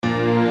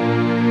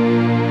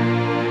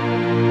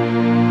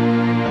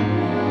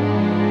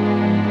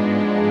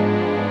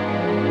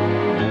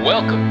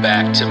Welcome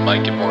back to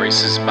Mike and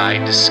Maurice's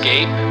Mind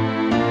Escape.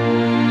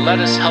 Let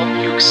us help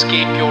you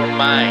escape your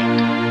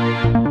mind.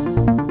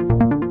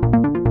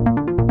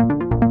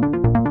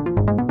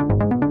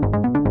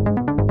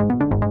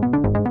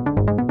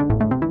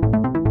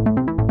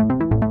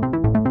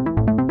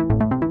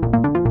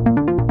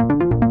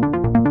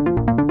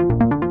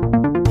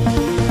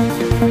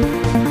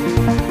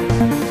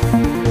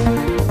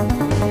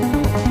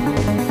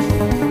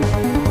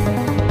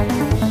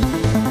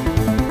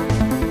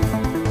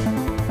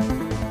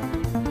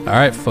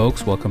 All right,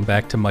 folks, welcome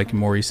back to Mike and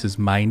Maurice's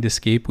Mind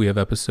Escape. We have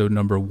episode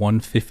number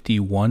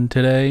 151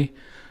 today.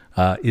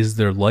 Is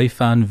there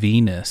life on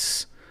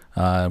Venus?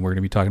 We're going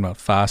to be talking about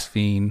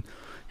phosphine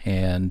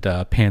and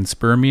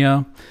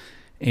panspermia.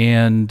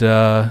 And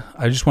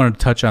I just wanted to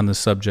touch on this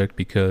subject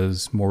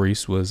because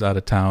Maurice was out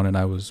of town and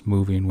I was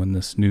moving when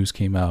this news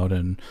came out.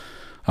 And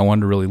I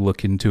wanted to really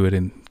look into it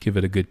and give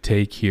it a good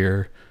take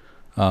here.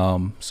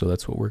 So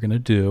that's what we're going to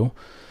do.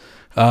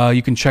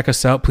 You can check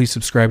us out. Please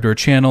subscribe to our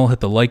channel. Hit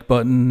the like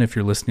button if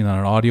you're listening on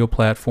an audio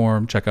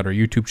platform. Check out our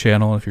YouTube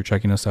channel. If you're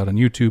checking us out on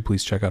YouTube,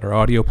 please check out our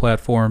audio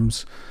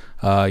platforms.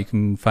 You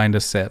can find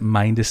us at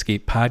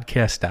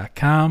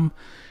mindescapepodcast.com.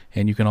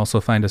 And you can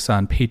also find us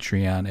on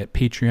Patreon at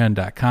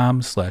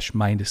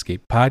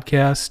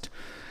patreon.com/mindescapepodcast.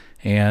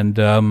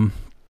 And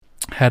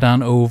head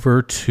on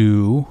over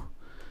to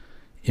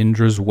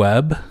Indra's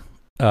Web,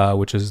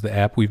 which is the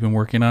app we've been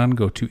working on.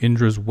 Go to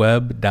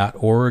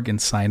indrasweb.org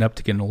and sign up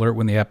to get an alert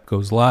when the app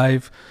goes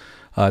live.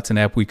 It's an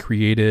app we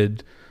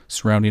created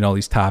surrounding all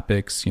these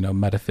topics,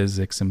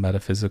 metaphysics and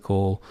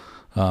metaphysical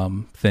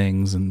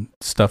things and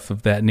stuff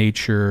of that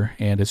nature.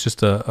 And it's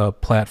just a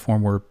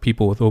platform where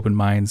people with open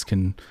minds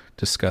can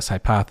discuss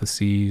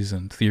hypotheses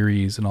and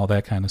theories and all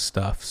that kind of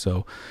stuff.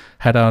 So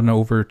head on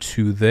over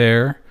to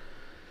there.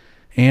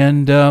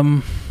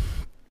 And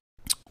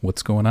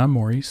what's going on,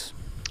 Maurice?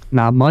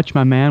 Not much,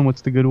 my man.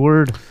 What's the good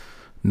word?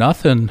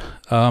 Nothing.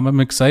 I'm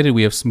excited.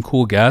 We have some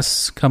cool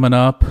guests coming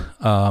up.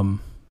 On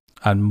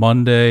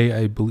Monday,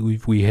 I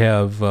believe we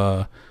have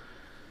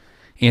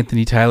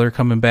Anthony Tyler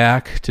coming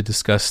back to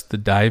discuss the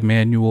dive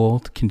manual,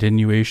 the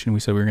continuation.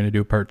 We said we were going to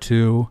do part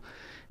 2.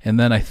 And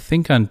then I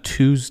think on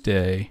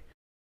Tuesday,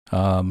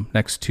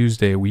 next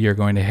Tuesday, we are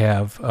going to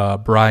have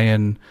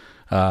Brian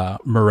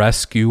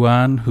Marescu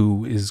on,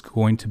 who is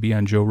going to be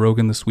on Joe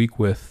Rogan this week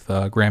with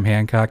Graham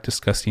Hancock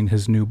discussing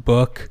his new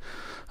book,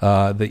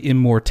 The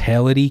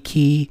Immortality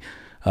Key,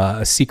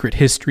 A Secret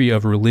History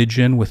of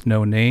Religion with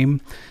No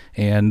Name.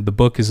 And the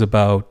book is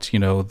about,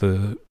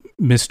 the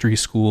mystery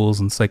schools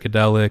and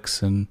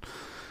psychedelics and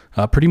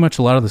pretty much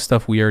a lot of the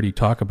stuff we already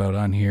talk about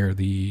on here,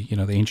 the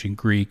ancient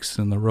Greeks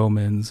and the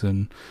Romans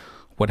and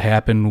what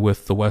happened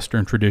with the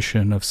Western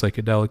tradition of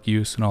psychedelic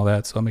use and all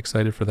that. So I'm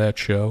excited for that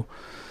show.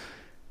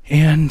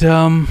 And,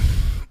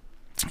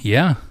 we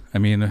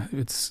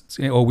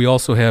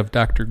also have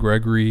Dr.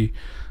 Gregory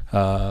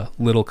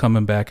Little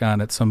coming back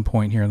on at some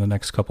point here in the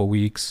next couple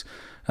weeks.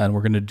 And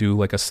we're going to do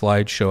like a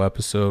slideshow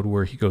episode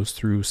where he goes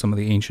through some of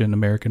the ancient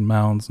American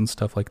mounds and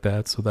stuff like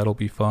that. So that'll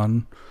be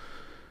fun.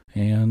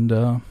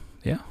 And,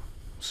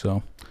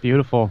 so.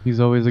 Beautiful. He's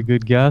always a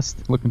good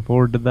guest. Looking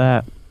forward to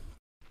that.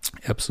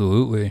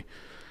 Absolutely.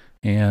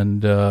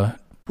 And,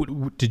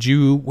 what did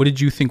you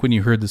think when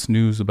you heard this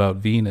news about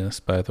Venus,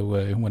 by the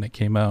way, when it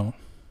came out?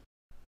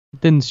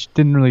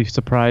 Didn't really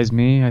surprise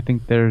me. I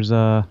think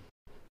in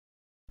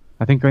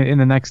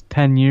the next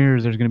 10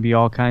 years there's going to be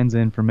all kinds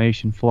of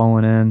information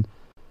flowing in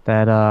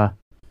that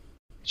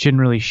shouldn't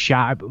really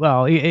shock.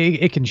 Well,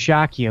 it can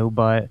shock you,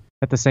 but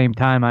at the same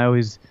time, I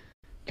always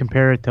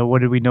compare it to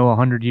what did we know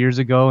 100 years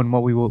ago and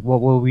what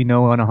will we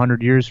know in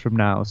 100 years from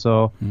now.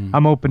 So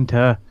I'm open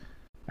to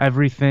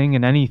everything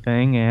and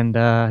anything, and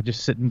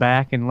just sitting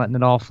back and letting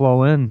it all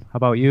flow in. How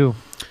about you?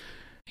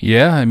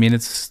 Yeah, I mean,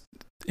 it's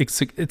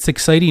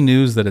exciting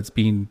news that it's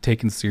being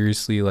taken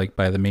seriously, like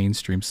by the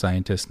mainstream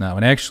scientists now.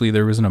 And actually,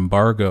 there was an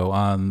embargo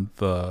on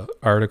the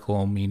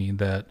article, meaning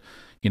that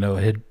it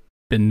had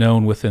been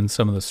known within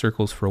some of the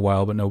circles for a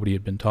while, but nobody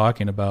had been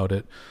talking about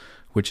it,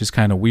 which is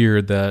kind of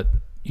weird. That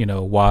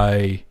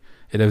why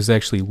it was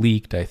actually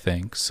leaked, I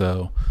think.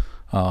 So.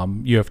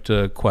 You have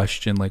to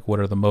question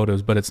what are the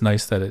motives, but it's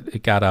nice that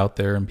it got out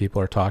there and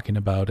people are talking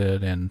about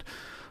it. And,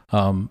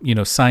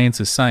 science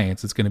is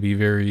science. It's going to be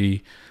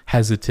very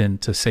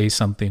hesitant to say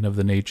something of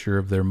the nature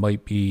of there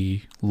might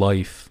be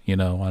life,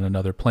 on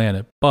another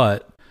planet.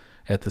 But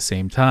at the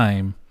same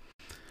time,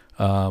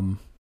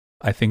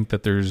 I think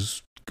that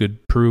there's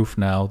good proof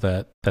now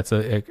that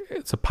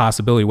it's a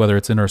possibility, whether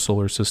it's in our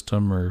solar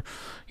system or,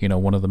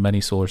 one of the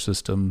many solar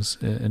systems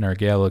in our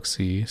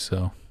galaxy.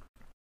 So.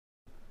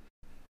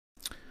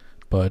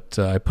 But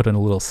I put in a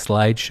little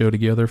slideshow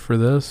together for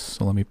this,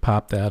 so let me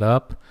pop that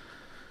up.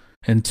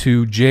 And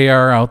to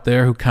JR out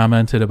there who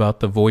commented about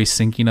the voice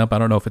syncing up, I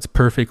don't know if it's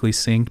perfectly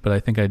synced, but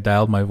I think I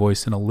dialed my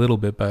voice in a little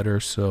bit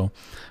better, so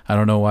I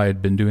don't know why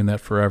I'd been doing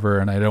that forever,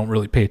 and I don't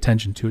really pay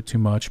attention to it too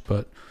much,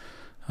 but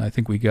I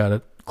think we got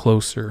it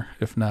closer,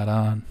 if not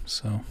on.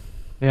 So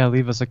yeah,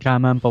 leave us a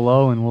comment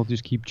below, and we'll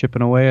just keep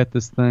chipping away at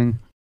this thing.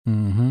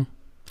 Mm-hmm.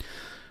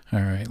 All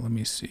right, let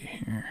me see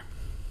here.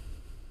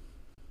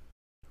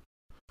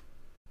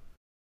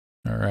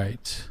 All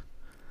right.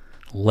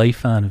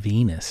 Life on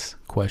Venus,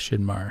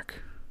 question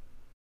mark.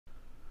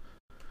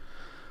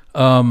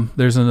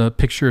 There's a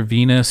picture of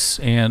Venus,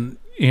 and,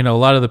 a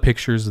lot of the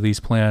pictures of these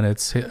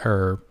planets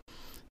are,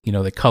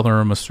 they color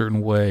them a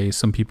certain way.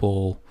 Some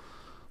people,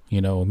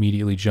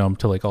 immediately jump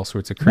to like all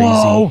sorts of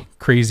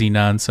crazy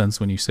nonsense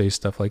when you say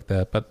stuff like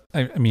that. But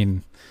I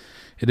mean,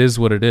 it is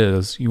what it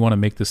is. You want to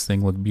make this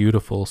thing look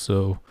beautiful,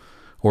 so,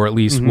 or at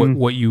least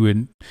what you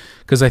would,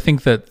 because I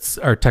think that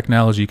our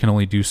technology can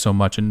only do so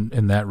much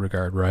in that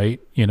regard, right?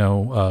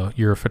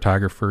 You're a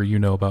photographer,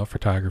 about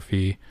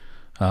photography.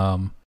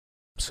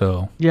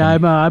 So yeah,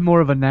 I'm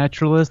more of a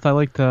naturalist. I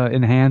like to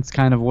enhance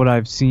kind of what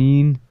I've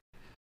seen,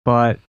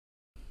 but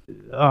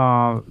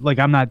like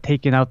I'm not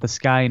taking out the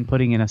sky and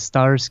putting in a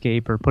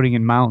starscape or putting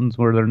in mountains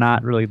where they're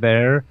not really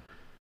there.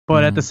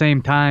 But at the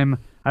same time,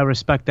 I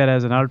respect that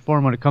as an art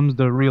form. When it comes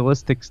to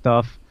realistic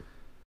stuff,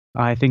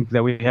 I think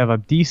that we have a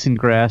decent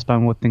grasp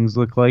on what things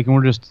look like,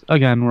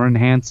 and we're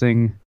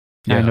enhancing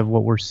kind of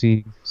what we're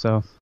seeing.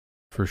 So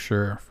for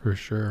sure.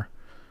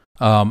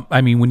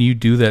 I mean, when you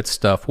do that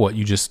stuff,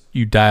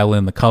 you dial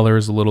in the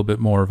colors a little bit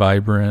more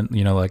vibrant,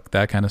 like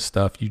that kind of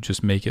stuff. You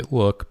just make it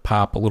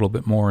pop a little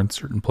bit more in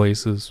certain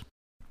places.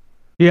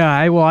 Yeah,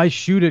 I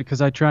shoot it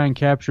because I try and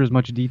capture as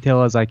much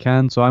detail as I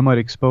can. So I might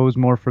expose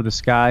more for the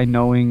sky,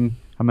 knowing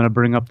I'm going to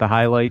bring up the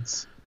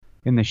highlights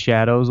in the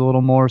shadows a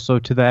little more. So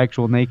to the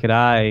actual naked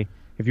eye,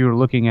 if you were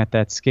looking at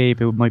that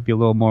scape, it might be a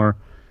little more,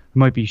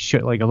 like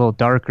a little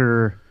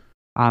darker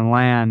on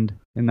land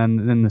and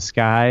then in the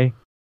sky.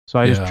 So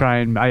I just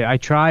I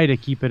try to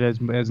keep it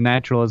as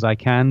natural as I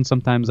can.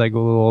 Sometimes I go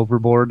a little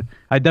overboard.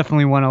 I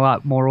definitely went a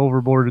lot more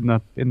overboard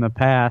in the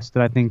past.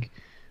 And I think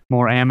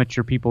more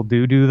amateur people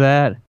do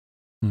that.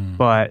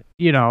 But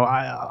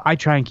I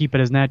try and keep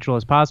it as natural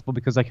as possible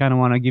because I kind of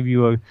want to give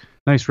you a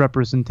nice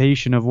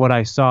representation of what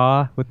I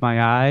saw with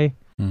my eye.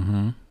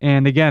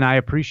 And again, I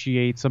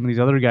appreciate some of these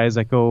other guys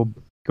that go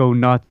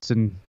nuts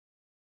and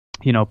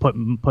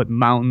put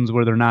mountains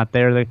where they're not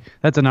there.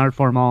 That's an art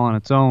form all on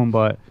its own,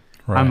 but.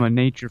 Right. I'm a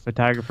nature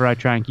photographer. I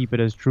try and keep it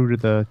as true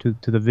to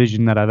the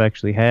vision that I've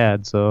actually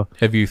had. So,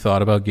 have you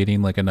thought about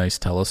getting like a nice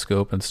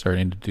telescope and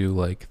starting to do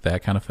like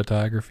that kind of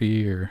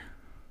photography, or?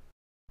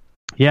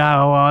 Yeah,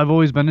 well, I've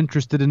always been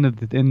interested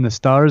in the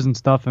stars and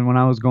stuff. And when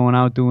I was going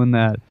out doing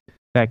that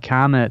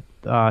comet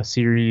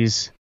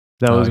series,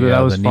 that was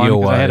fun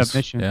because I had a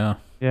mission.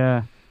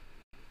 Yeah.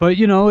 But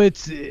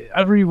it's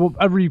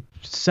every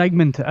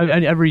segment,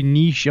 every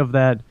niche of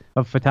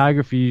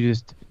photography.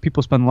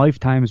 People spend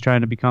lifetimes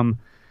trying to become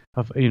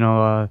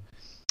a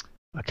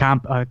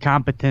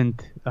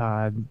competent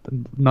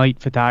night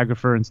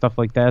photographer and stuff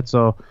like that.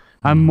 So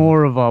I'm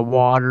more of a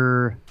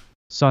water,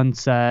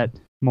 sunset,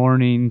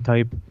 morning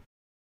type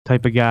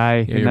of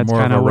guy. Yeah, and you're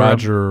more of a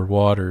Roger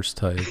Waters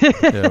type.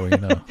 Yeah, we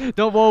know.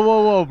 Don't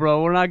whoa,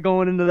 bro. We're not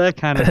going into that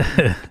kind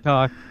of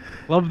talk.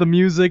 Love the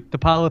music. The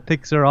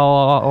politics are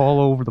all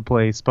over the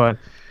place, but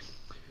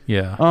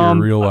yeah, you're a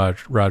real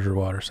Roger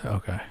Waters.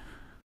 Okay.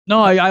 No,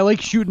 I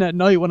like shooting at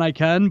night when I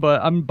can,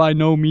 but I'm by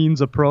no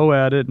means a pro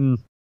at it. And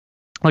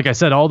like I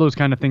said, all those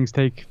kind of things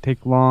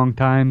take long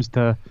times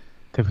to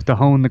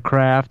hone the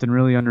craft and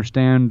really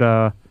understand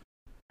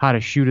how to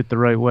shoot it the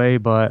right way.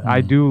 But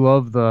I do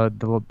love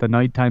the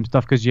nighttime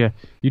stuff because you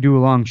do a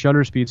long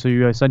shutter speed, so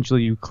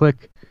you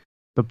click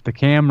the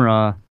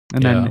camera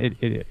and then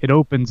it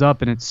opens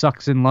up and it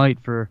sucks in light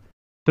for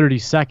 30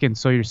 seconds,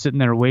 so you're sitting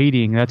there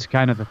waiting. That's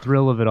kind of the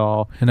thrill of it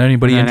all. And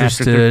anybody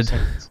interested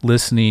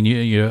listening,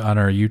 you on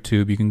our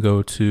YouTube, you can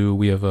go to,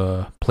 we have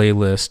a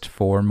playlist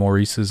for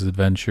Maurice's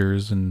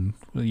adventures and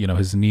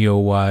his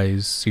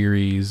Neowise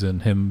series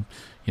and him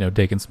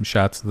taking some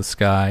shots of the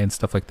sky and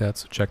stuff like that.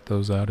 So check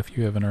those out if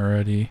you haven't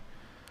already.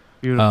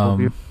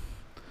 Beautiful.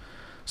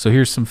 So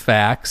here's some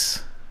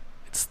facts.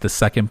 It's the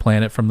second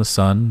planet from the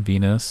sun,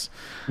 Venus.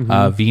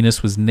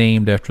 Venus was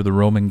named after the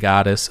Roman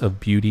goddess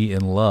of beauty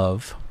and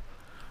love.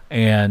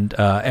 And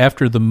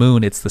after the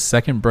moon, it's the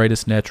second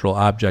brightest natural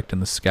object in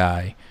the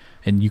sky,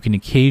 and you can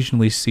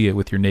occasionally see it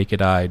with your naked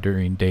eye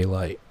during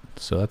daylight.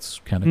 So that's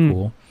kind of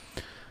cool.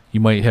 You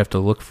might have to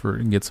look for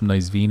and get some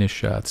nice Venus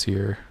shots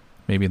here,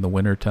 maybe in the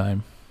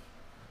wintertime.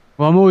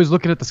 Well, I'm always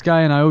looking at the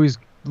sky, and I always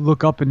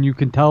look up, and you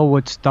can tell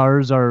what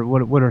stars are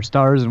what are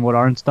stars and what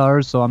aren't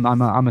stars. So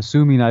I'm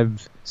assuming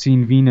I've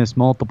seen Venus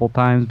multiple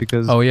times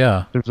because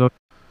you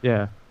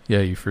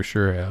for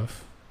sure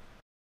have.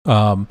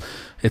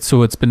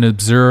 It's been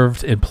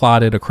observed and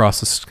plotted across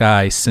the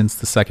sky since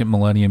the second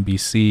millennium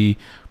BC,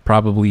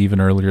 probably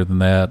even earlier than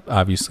that.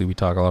 Obviously, we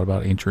talk a lot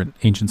about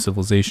ancient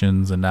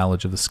civilizations and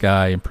knowledge of the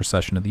sky and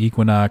precession of the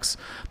equinox.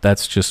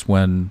 That's just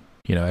when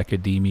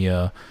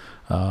academia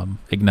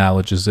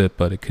acknowledges it,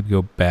 but it could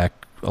go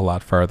back a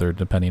lot farther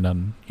depending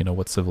on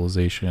what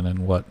civilization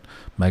and what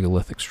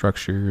megalithic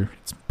structure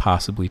it's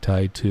possibly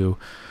tied to.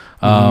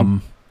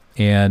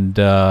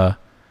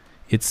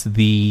 It's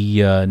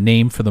the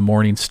name for the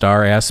morning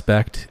star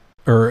aspect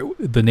or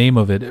the name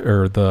of it,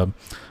 or the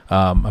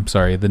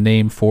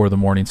name for the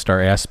morning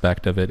star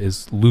aspect of it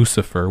is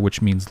Lucifer,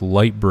 which means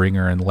light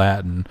bringer in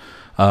Latin.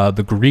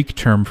 The Greek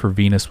term for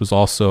Venus was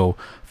also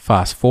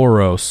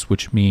Phosphoros,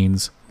 which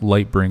means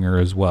light bringer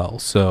as well.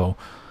 So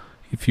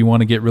if you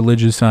want to get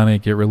religious on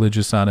it, get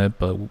religious on it.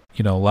 But,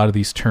 a lot of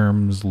these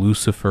terms,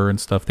 Lucifer and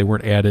stuff, they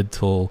weren't added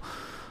till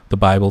the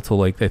Bible,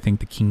 till I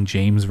think the King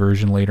James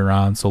Version later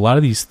on. So a lot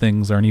of these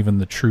things aren't even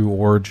the true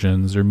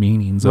origins or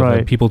meanings of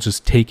it. People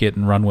just take it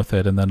and run with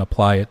it and then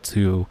apply it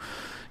to,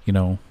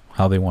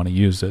 how they want to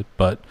use it.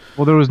 But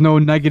there was no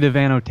negative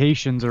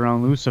annotations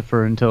around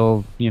Lucifer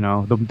until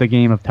the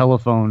game of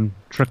telephone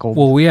trickled.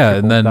 Well, yeah,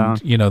 and then down.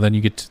 then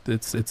you get to,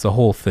 it's a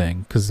whole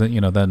thing, because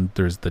then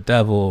there's the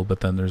devil, but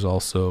then there's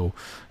also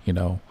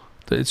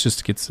it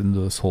just gets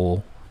into this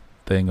whole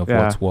thing of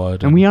what's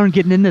what, and we aren't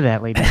getting into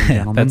that, ladies and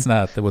gentlemen. That's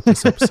not what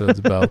this episode's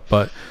about,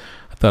 but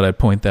I thought I'd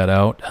point that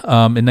out.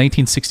 In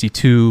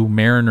 1962,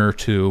 Mariner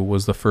 2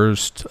 was the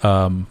first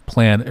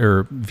planet,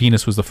 or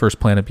Venus was the first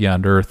planet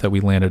beyond Earth that we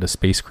landed a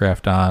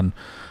spacecraft on.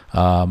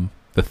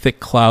 The thick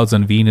clouds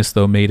on Venus,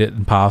 though, made it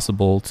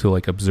impossible to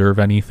observe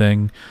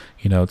anything.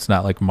 It's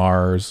not like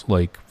Mars.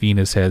 Like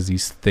Venus has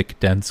these thick,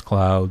 dense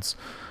clouds,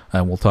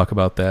 and we'll talk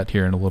about that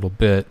here in a little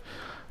bit.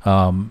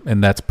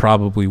 And that's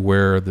probably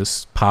where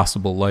this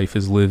possible life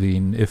is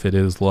living, if it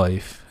is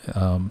life.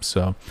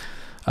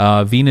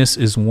 Venus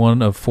is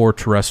one of 4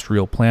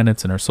 terrestrial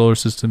planets in our solar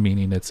system,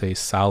 meaning it's a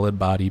solid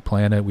body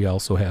planet. We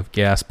also have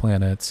gas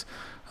planets,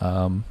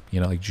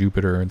 like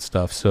Jupiter and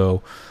stuff.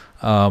 So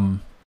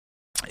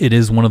it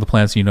is one of the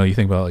planets, you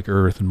think about like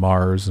Earth and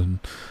Mars, and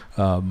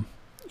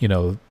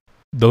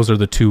those are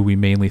the 2 we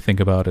mainly think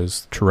about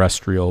as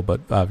terrestrial, but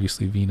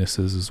obviously Venus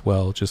is as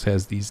well. It just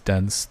has these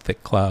dense,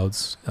 thick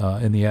clouds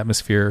in the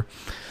atmosphere.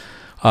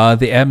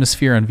 The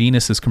atmosphere on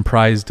Venus is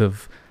comprised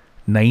of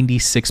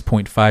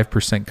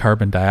 96.5%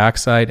 carbon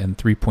dioxide and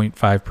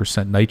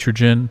 3.5%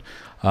 nitrogen,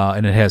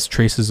 and it has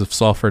traces of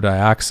sulfur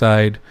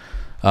dioxide.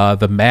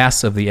 The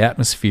mass of the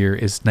atmosphere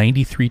is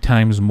 93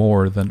 times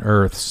more than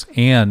Earth's,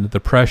 and the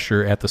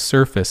pressure at the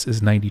surface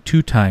is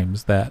 92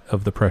 times that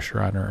of the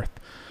pressure on Earth.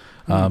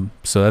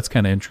 So that's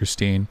kind of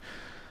interesting.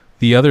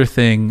 The other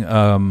thing,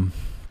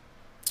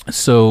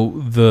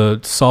 so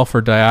the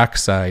sulfur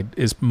dioxide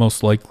is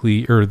most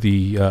likely, or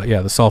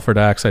the sulfur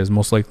dioxide is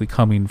most likely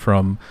coming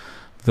from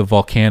the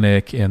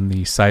volcanic and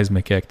the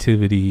seismic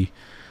activity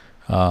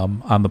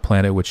on the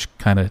planet, which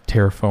kind of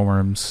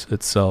terraforms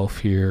itself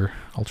here.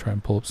 I'll try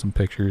and pull up some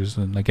pictures.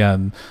 And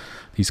again,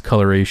 these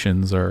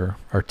colorations are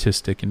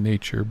artistic in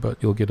nature, but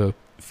you'll get a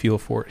feel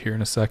for it here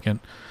in a second.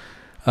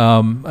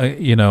 And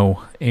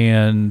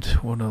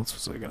what else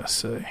was I going to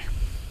say?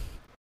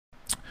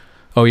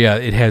 Oh yeah,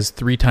 it has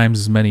 3 times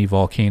as many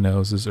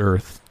volcanoes as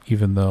Earth,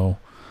 even though,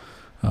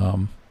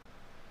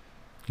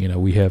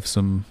 we have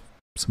some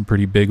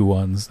pretty big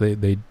ones.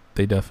 They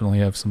definitely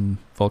have some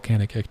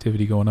volcanic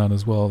activity going on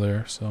as well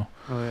there. So.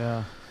 Oh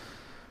yeah.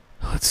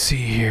 Let's see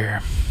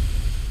here.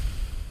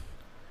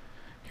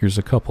 Here's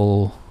a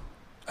couple.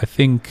 I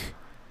think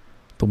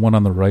the one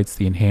on the right's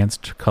the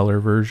enhanced color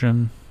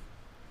version.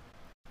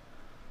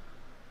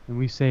 And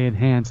we say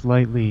enhanced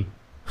lightly.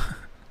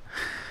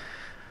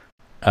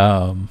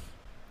 Let's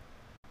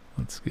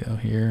go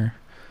here.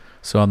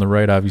 So on the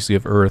right, obviously,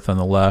 of Earth. On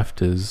the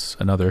left is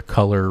another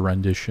color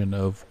rendition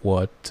of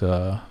what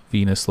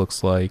Venus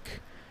looks like.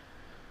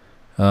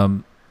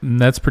 And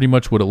that's pretty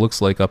much what it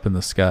looks like up in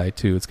the sky,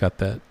 too. It's got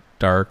that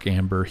dark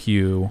amber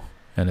hue,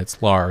 and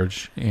it's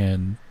large,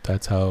 and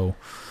that's how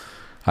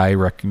I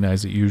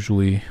recognize it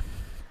usually.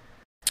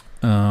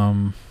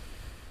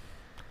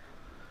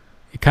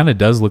 It kind of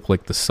does look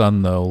like the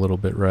sun, though, a little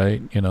bit,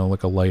 right?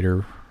 Like a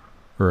lighter,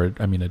 or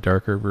a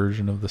darker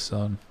version of the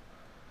sun.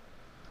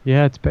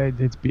 Yeah, it's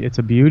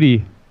a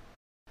beauty.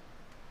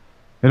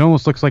 It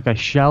almost looks like a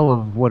shell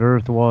of what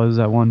Earth was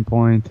at one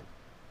point.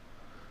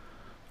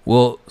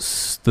 Well,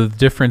 the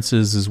difference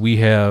is we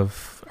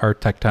have our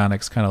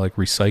tectonics kind of like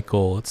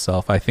recycle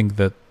itself. I think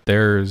that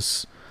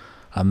theirs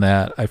on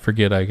that, I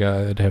forget,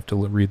 I'd have to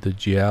read the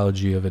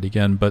geology of it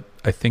again, but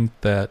I think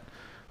that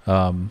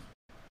their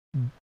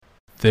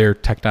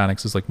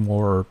tectonics is like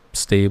more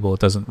stable.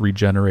 It doesn't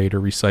regenerate or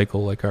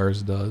recycle like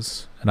ours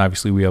does. And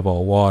obviously we have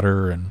all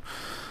water and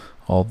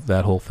all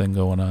that whole thing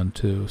going on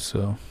too.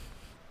 So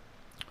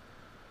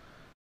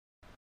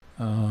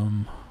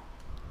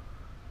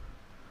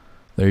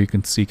there you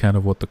can see kind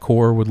of what the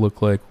core would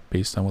look like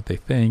based on what they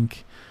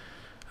think.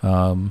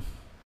 Yeah,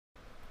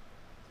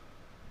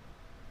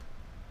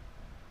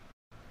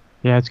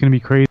 it's going to be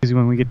crazy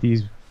when we get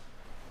these.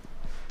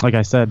 Like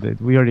I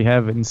said, we already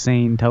have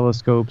insane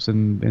telescopes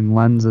and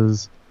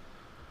lenses.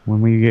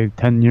 When we get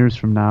 10 years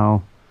from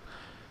now.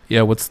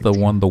 Yeah, what's the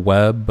one, the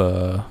Webb,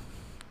 the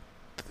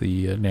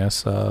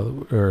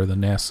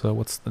NASA,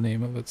 what's the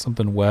name of it?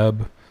 Something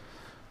Webb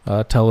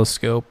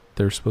telescope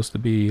they're supposed to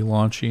be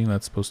launching.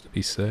 That's supposed to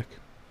be sick.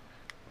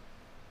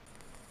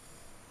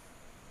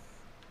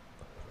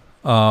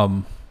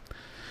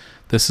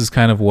 This is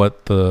kind of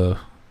what the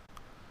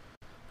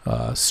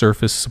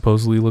surface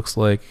supposedly looks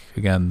like.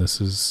 Again,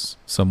 this is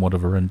somewhat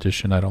of a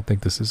rendition. I don't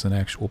think this is an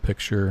actual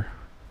picture.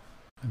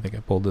 I think I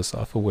pulled this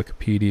off of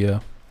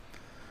Wikipedia.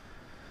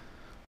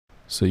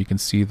 So you can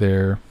see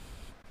there.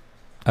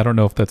 I don't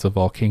know if that's a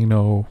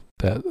volcano,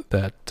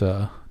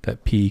 that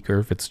peak, or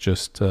if it's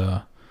just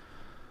some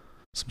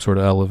sort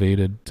of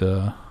elevated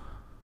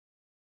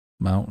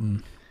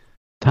mountain.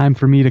 Time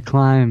for me to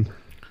climb.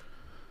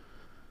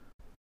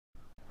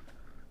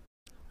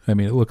 I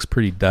mean, it looks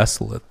pretty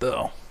desolate,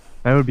 though.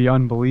 That would be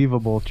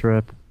unbelievable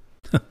trip.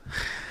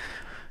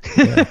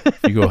 Yeah, if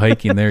you go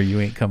hiking there, you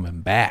ain't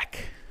coming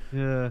back.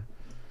 Yeah.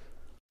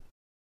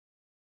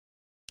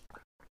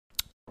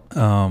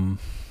 All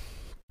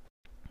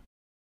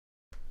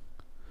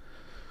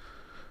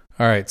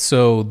right,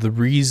 so the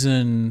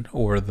reason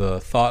or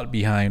the thought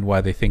behind why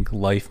they think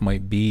life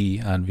might be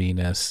on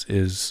Venus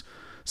is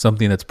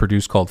something that's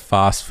produced called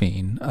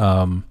phosphine,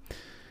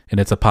 and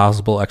it's a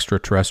possible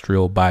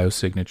extraterrestrial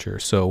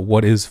biosignature. So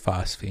what is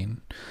phosphine?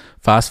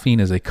 Phosphine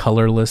is a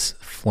colorless,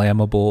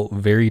 flammable,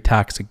 very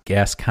toxic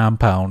gas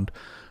compound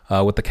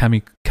with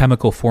the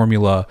chemical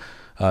formula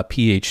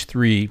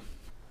pH3,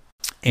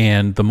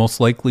 and the most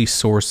likely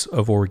source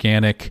of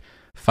organic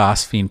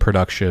phosphine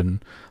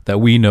production that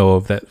we know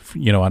of, that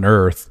on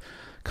Earth,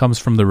 comes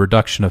from the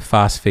reduction of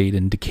phosphate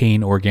in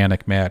decaying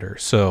organic matter.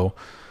 So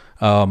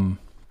from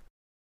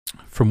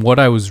what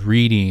I was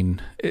reading,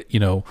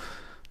 the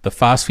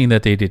phosphine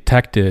that they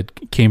detected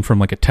came from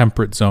like a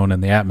temperate zone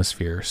in the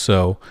atmosphere.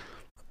 So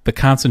the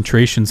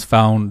concentrations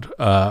found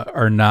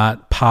are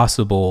not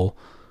possible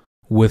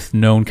with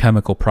known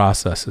chemical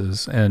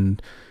processes.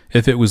 And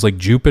if it was like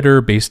Jupiter,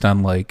 based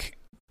on like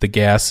the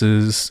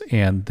gases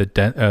and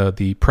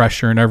the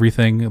pressure and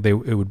everything,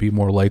 it would be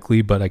more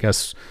likely. But I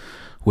guess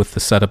with the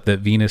setup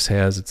that Venus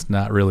has, it's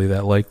not really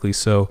that likely.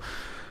 So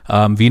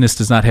Venus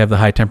does not have the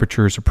high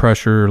temperatures or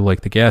pressure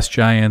like the gas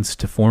giants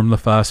to form the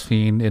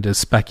phosphine. It is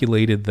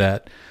speculated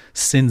that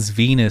since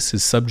Venus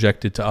is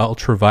subjected to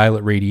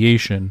ultraviolet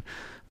radiation,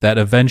 that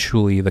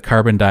eventually the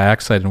carbon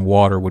dioxide and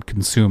water would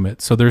consume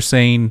it. So they're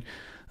saying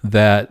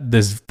that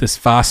this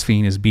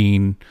phosphine is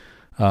being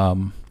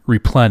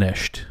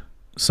replenished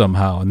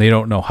somehow, and they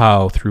don't know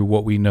how, through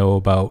what we know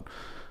about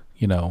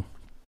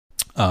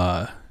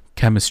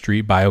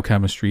chemistry,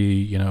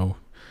 biochemistry,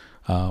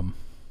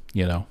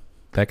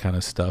 that kind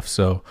of stuff.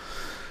 So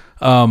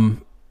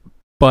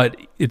but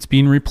it's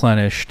being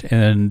replenished,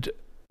 and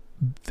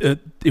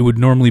it would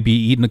normally be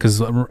eaten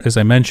because, as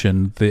I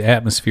mentioned, the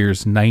atmosphere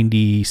is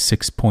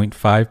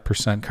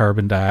 96.5%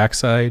 carbon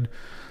dioxide.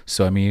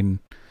 So I mean,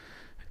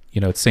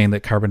 it's saying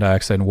that carbon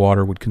dioxide and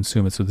water would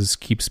consume it. So this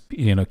keeps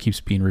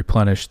being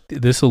replenished.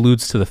 This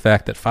alludes to the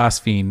fact that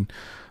phosphine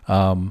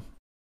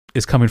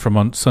is coming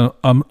from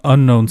some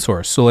unknown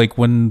source. So like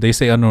when they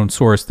say unknown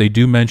source, they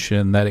do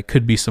mention that it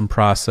could be some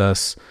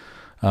process,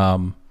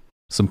 some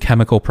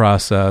chemical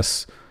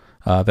process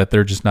that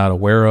they're just not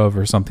aware of,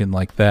 or something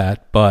like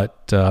that.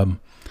 But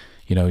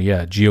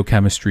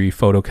geochemistry,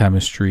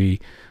 photochemistry.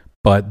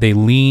 But they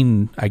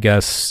lean, I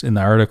guess, in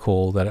the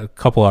article, that a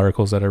couple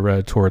articles that I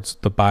read, towards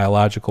the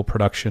biological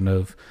production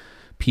of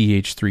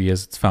pH3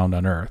 as it's found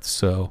on Earth.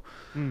 So,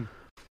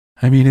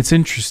 I mean, it's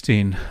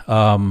interesting.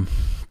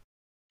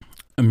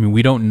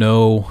 We don't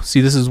know. See,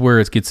 this is where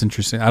it gets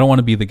interesting. I don't want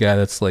to be the guy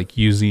that's like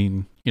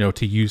using,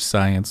 to use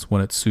science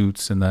when it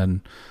suits, and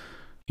then,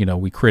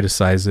 we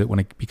criticize it when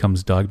it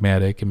becomes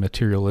dogmatic and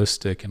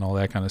materialistic and all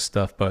that kind of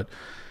stuff. But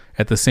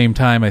at the same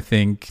time, I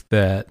think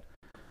that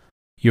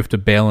you have to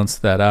balance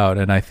that out.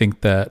 And I think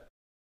that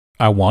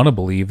I want to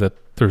believe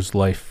that there's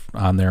life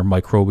on there,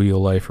 microbial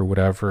life or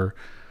whatever.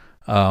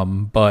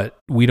 But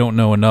we don't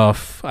know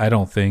enough, I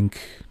don't think,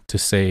 to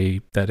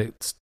say that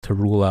it's to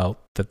rule out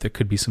that there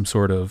could be some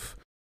sort of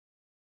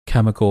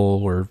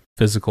chemical or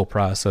physical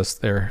process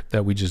there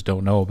that we just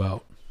don't know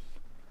about.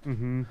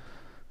 Mm-hmm.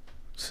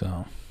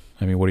 So,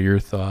 I mean, what are your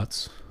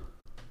thoughts?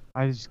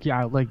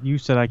 Like you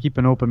said, I keep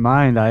an open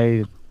mind.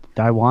 I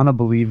want to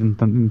believe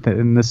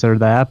in this or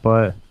that,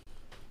 but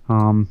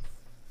I'm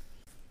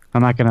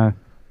not gonna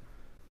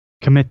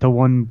commit to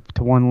one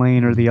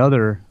lane or the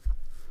other.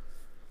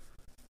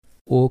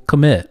 Well,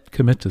 commit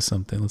to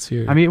something. Let's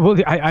hear it. I mean, well,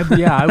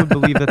 I would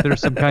believe that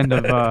there's some kind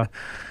of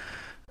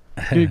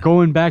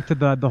going back to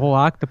the whole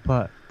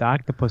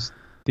octopus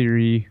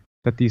theory,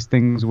 that these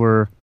things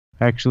were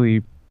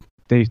actually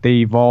they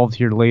evolved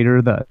here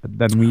later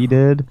than we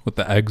did, with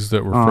the eggs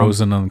that were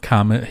frozen on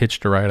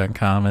hitched a ride on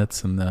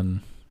comets, and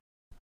then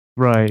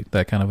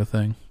that kind of a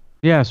thing.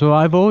 Yeah, so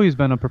I've always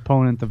been a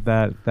proponent of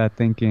that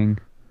thinking.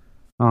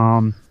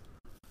 I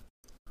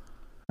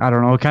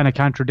don't know, it kind of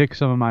contradicts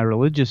some of my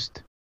religious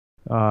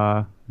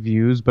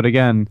views, but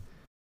again,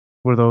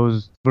 were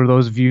those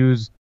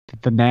views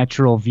the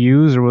natural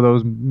views, or were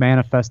those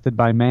manifested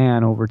by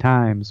man over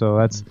time?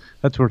 So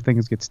that's where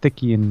things get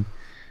sticky, and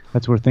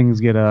that's where things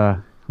get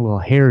a little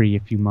hairy,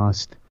 if you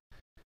must.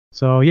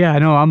 So yeah, I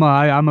know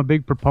I'm a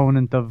big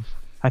proponent of.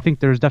 I think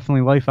there's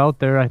definitely life out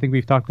there. I think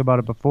we've talked about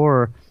it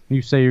before.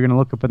 You say you're going to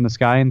look up in the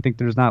sky and think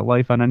there's not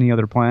life on any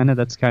other planet.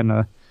 That's kind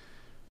of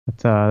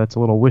that's a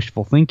little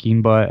wishful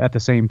thinking, but at the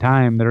same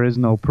time, there is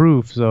no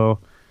proof. So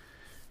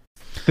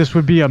this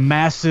would be a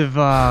massive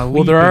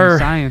leap in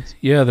science.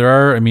 Yeah, there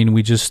are. I mean,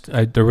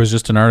 there was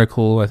just an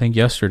article, I think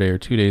yesterday or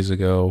 2 days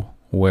ago,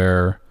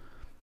 where,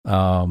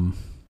 what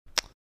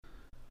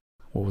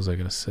was I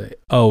going to say?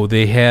 Oh,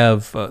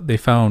 they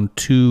found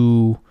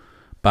 2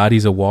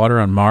 bodies of water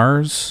on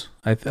Mars,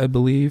 I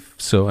believe.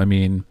 So, I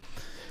mean,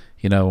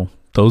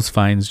 those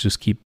finds just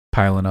keep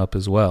piling up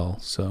as well.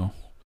 So,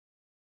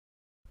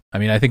 I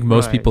mean, I think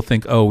most people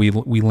think, oh,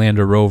 we land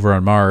a rover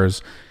on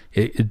Mars,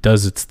 it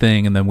does its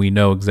thing, and then we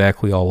know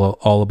exactly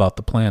all about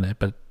the planet.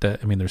 But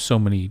I mean, there's so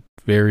many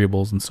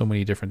variables and so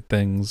many different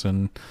things,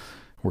 and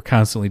we're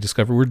constantly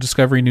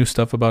discovering new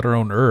stuff about our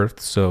own Earth.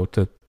 So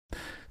to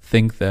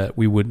think that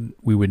we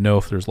would know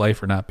if there's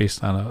life or not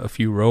based on a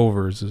few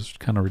rovers is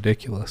kind of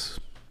ridiculous.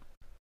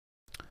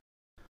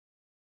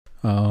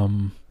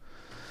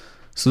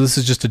 So this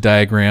is just a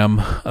diagram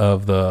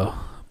of the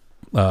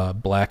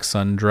black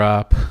sun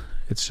drop.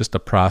 It's just a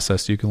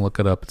process. You can look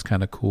it up. It's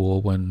kind of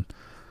cool when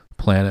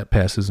planet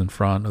passes in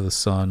front of the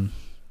sun.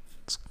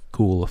 It's a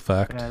cool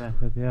effect.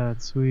 Yeah,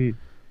 it's sweet.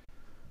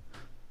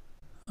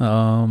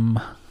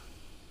 Another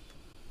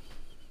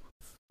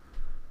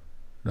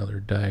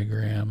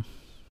diagram.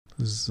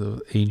 This is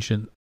the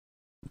ancient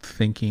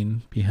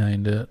thinking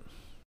behind it.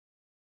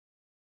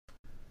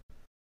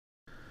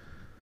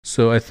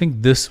 So I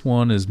think this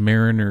one is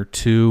Mariner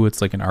 2.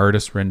 It's like an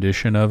artist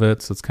rendition of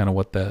it. So it's kind of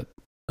what that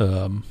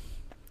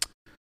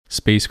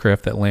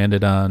spacecraft that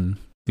landed on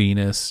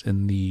Venus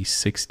in the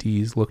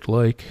 60s looked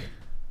like.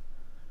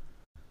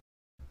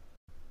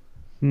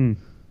 Here's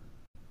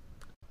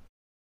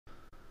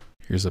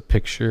a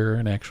picture,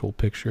 an actual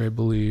picture, I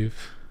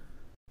believe.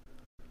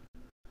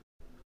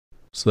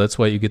 So that's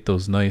why you get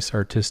those nice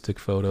artistic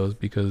photos,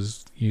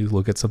 because you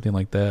look at something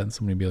like that and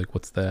somebody be like,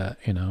 what's that,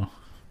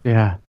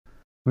 Yeah.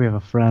 We have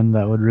a friend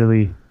that would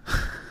really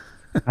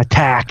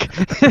attack.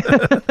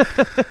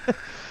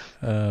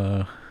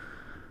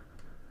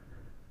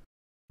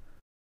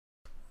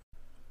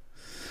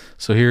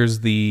 So here's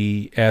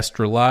the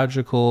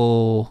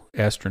astronomical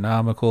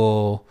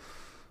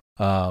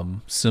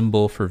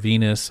symbol for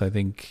Venus. I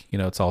think,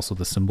 it's also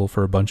the symbol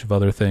for a bunch of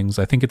other things.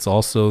 I think it's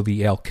also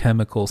the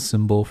alchemical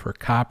symbol for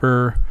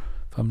copper,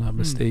 if I'm not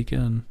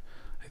mistaken.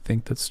 I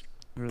think that's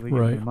really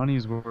right. Getting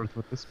money's worth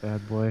with this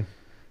bad boy.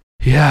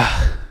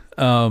 Yeah.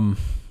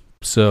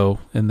 So,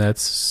 and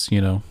that's,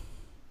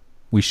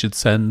 we should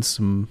send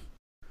some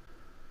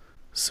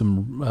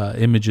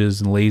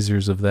images and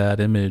lasers of that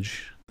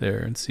image there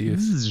and see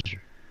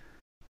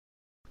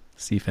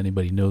if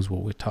anybody knows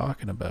what we're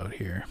talking about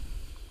here.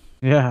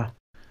 Yeah.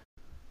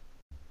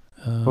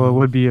 Well, it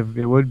would be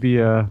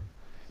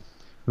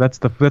that's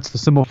the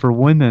symbol for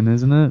women,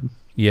 isn't it?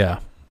 Yeah,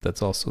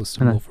 that's also a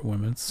symbol for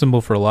women. It's a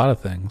symbol for a lot of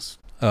things.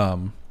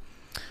 Okay,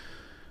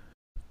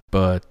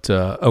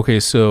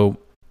 so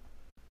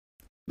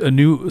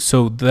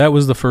that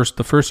was the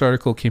first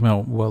article came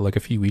out like a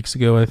few weeks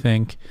ago, I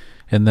think,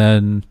 and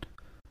then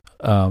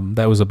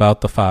that was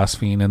about the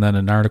phosphine, and then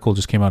an article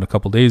just came out a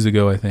couple days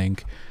ago, I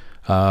think,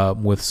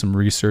 with some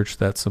research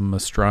that some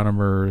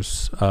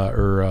astronomers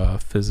or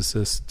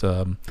physicist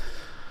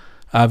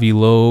Avi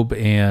Loeb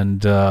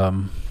and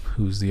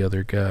who's the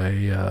other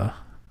guy,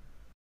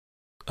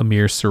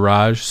 Amir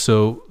Siraj.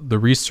 So the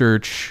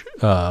research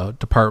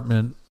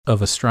department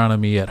of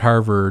astronomy at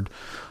Harvard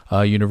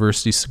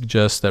University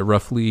suggests that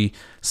roughly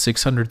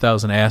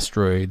 600,000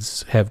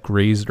 asteroids have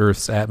grazed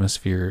Earth's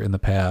atmosphere in the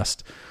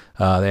past.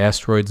 The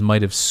asteroids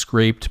might have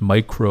scraped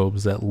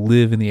microbes that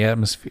live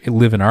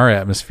in our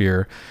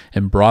atmosphere,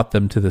 and brought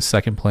them to the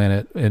second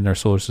planet in our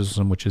solar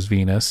system, which is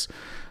Venus.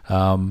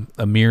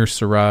 Amir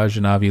Siraj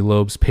and Avi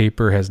Loeb's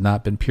paper has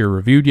not been peer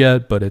reviewed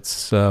yet, but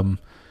it's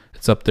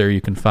up there.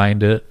 You can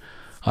find it.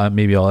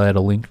 Maybe I'll add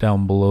a link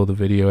down below the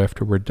video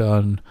after we're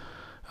done.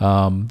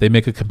 They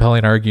make a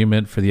compelling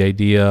argument for the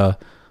idea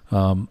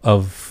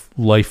of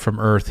life from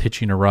Earth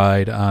hitching a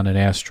ride on an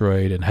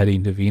asteroid and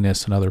heading to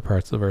Venus and other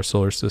parts of our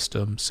solar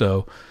system.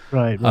 So,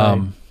 right.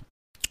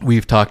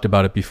 We've talked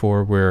about it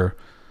before, where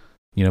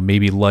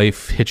maybe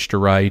life hitched a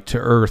ride to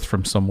Earth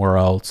from somewhere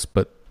else,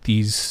 but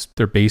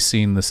they're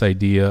basing this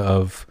idea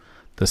of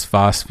this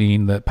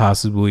phosphine that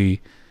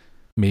possibly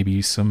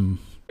maybe some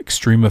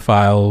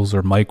extremophiles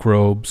or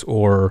microbes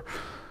or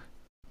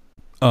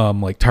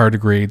like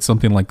tardigrades,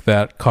 something like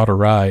that, caught a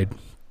ride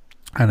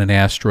on an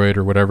asteroid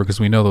or whatever, because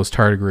we know those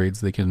tardigrades,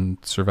 they can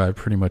survive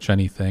pretty much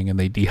anything, and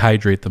they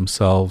dehydrate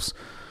themselves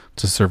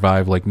to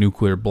survive like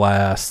nuclear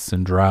blasts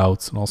and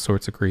droughts and all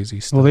sorts of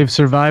crazy stuff. Well, they've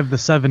survived the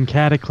 7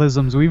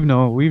 cataclysms we've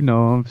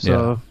known,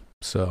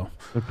 so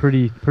they're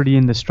pretty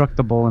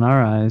indestructible in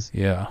our eyes.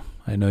 Yeah,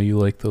 I know you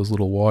like those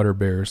little water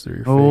bears. They're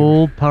your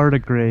old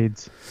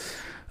tardigrades.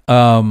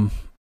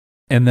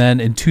 And then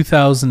in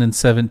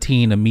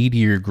 2017, a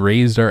meteor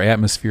grazed our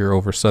atmosphere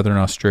over southern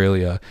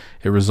Australia.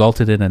 It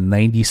resulted in a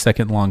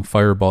 90-second-long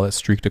fireball that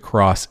streaked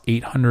across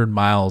 800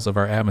 miles of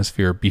our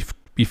atmosphere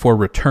before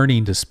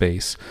returning to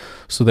space.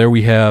 So there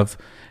we have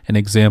an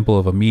example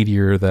of a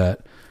meteor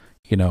that,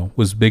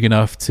 was big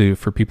enough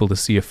for people to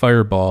see a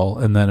fireball,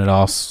 and then it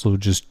also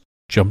just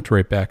jumped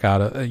right back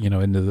out of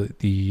into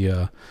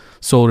the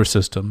solar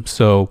system.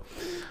 So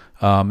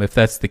if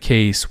that's the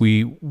case,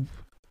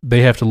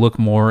 they have to look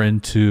more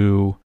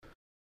into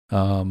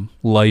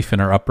life in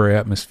our upper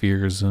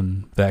atmospheres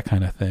and that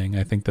kind of thing.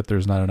 I think that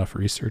there's not enough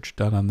research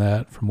done on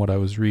that from what I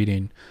was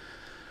reading.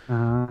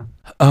 And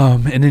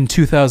in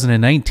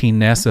 2019,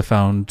 NASA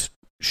found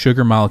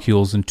sugar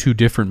molecules in 2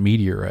 different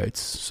meteorites.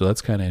 So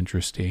that's kind of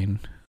interesting.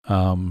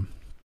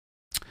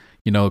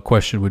 A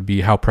question would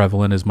be, how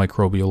prevalent is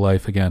microbial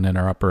life again in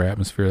our upper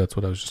atmosphere? That's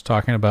what I was just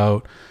talking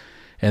about.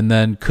 And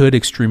then, could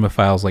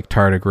extremophiles like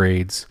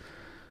tardigrades,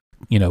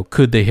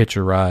 could they hitch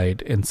a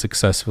ride and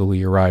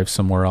successfully arrive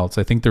somewhere else?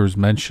 I think there was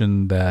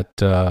mention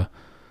that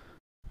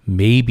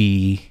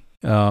maybe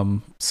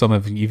some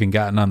have even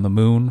gotten on the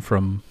moon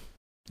from,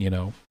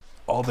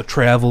 all the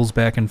travels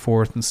back and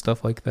forth and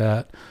stuff like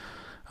that.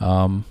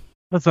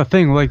 That's the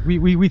thing. Like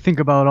we think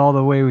about all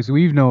the ways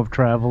we know of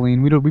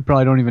traveling. We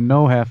probably don't even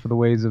know half of the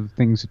ways of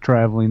things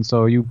traveling.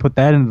 So you put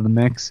that into the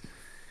mix.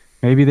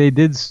 Maybe they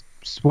did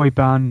swipe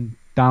on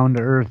down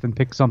to Earth and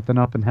pick something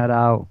up and head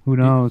out. Who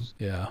knows?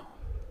 Yeah,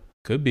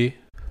 could be.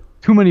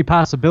 Too many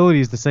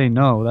possibilities to say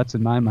no. That's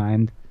in my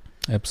mind.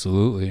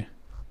 Absolutely.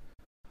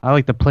 I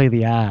like to play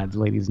the odds,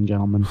 ladies and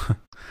gentlemen.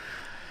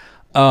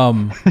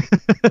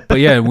 But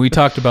yeah, we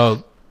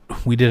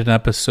did an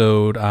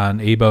episode on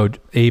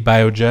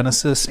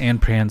abiogenesis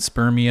and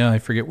panspermia. I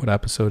forget what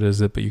episode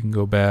is it, but you can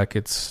go back.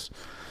 It's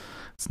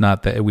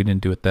not that we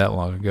didn't do it that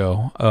long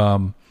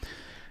ago.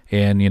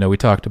 And we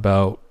talked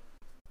about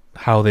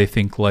how they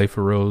think life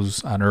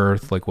arose on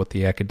Earth, like what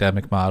the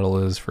academic model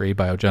is for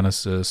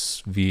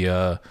abiogenesis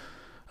via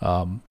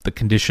the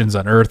conditions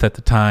on Earth at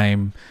the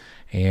time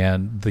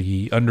and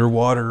the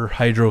underwater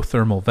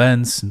hydrothermal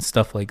vents and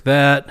stuff like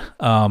that.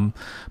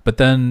 But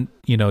then,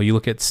 you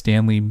look at I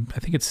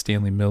think it's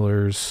Stanley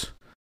Miller's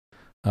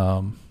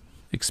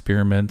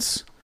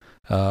experiments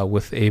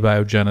with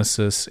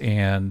abiogenesis.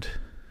 And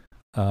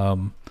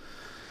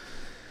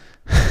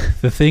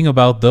the thing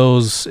about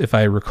those, if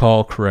I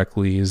recall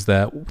correctly, is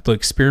that the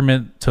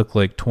experiment took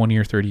like 20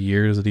 or 30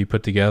 years that he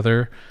put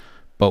together.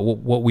 But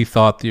what we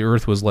thought the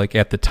Earth was like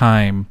at the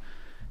time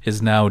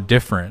is now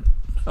different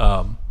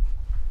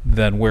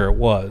than where it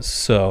was.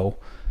 So,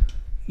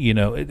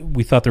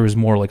 we thought there was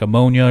more like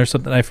ammonia or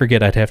something. I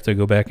forget. I'd have to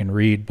go back and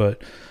read.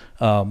 But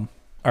our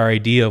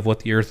idea of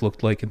what the Earth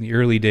looked like in the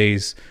early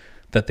days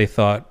that they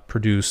thought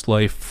produced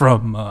life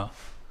from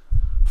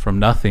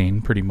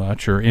nothing, pretty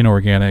much, or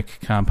inorganic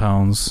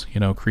compounds,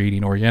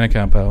 creating organic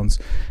compounds,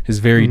 is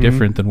very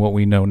different than what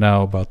we know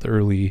now about the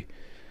early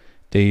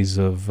days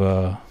of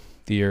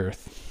the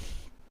Earth.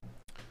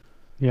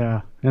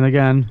 Yeah, and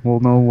again, we'll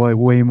know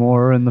way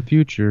more in the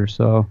future.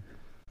 So.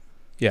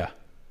 Yeah.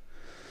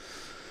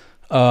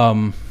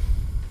 I'm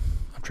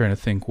trying to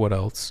think what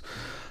else.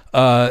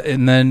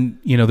 And then,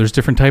 there's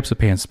different types of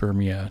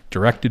panspermia.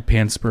 Directed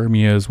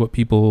panspermia is what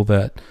people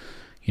that,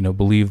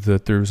 believe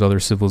that there's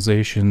other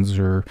civilizations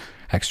or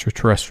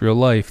extraterrestrial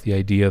life. The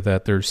idea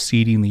that they're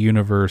seeding the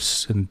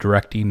universe and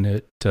directing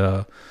it,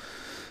 to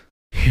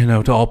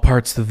all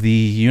parts of the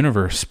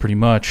universe, pretty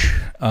much.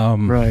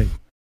 Right.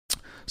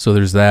 So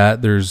there's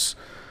that. There's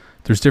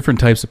different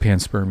types of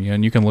panspermia,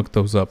 and you can look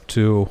those up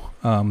too.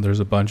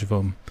 There's a bunch of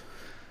them.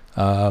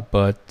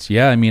 But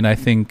yeah, I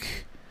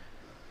think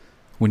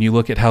when you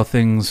look at how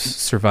things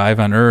survive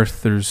on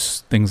Earth,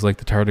 there's things like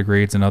the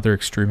tardigrades and other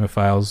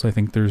extremophiles. I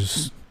think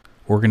there's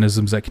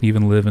organisms that can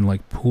even live in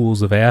like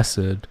pools of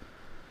acid.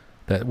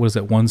 That was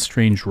that One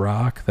Strange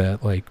Rock,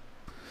 that like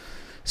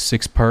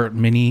 6-part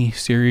mini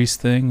series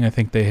thing. I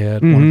think they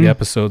had one of the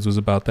episodes was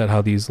about that,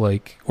 how these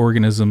like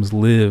organisms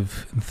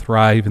live and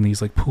thrive in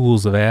these like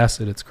pools of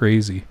acid. It's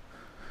crazy.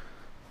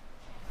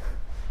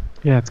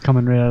 Yeah, it's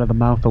coming right out of the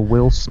mouth of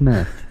Will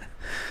Smith.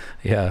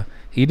 Yeah,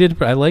 he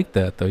did. I like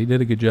that though. He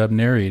did a good job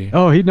narrating.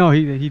 Oh, he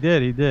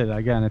did.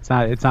 Again, it's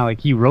not like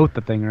he wrote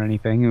the thing or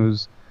anything. It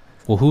was.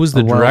 Well, who was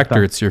the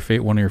director? It's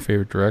one of your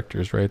favorite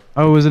directors, right?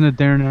 Oh, wasn't it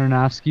Darren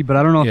Aronofsky? But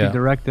I don't know if he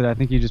directed. I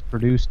think he just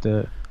produced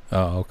it.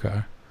 Oh,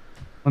 okay.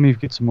 Let me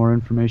get some more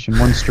information.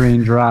 One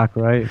Strange Rock,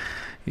 right?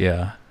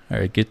 Yeah. All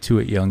right, get to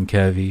it, young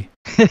Kevy.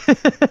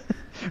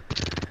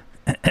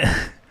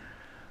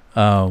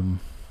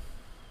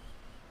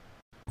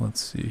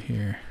 Let's see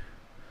here.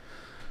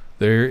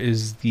 There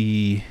is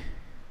the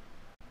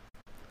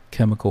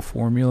chemical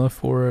formula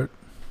for it.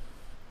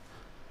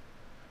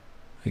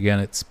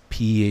 Again, it's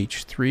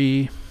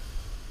pH3.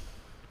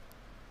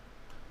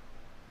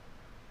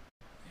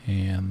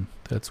 And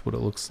that's what it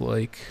looks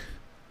like.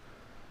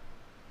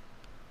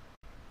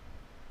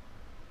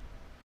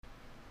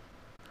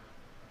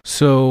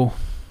 So,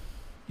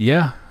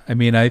 yeah,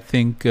 I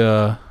think,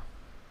 let's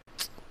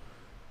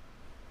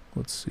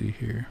see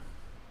here.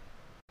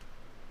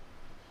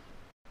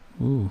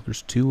 Ooh,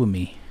 there's 2 of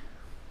me.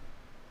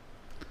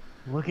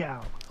 Look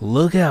out.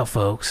 Look out,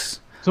 folks.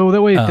 So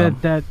that way,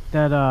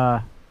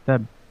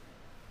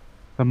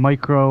 the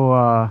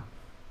micro,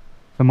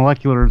 the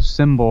molecular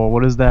symbol,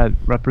 what is that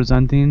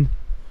representing?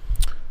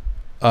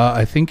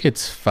 I think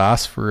it's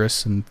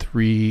phosphorus and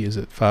three. Is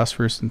it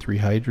phosphorus and three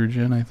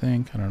hydrogen? I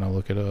think. I don't know.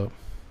 Look it up.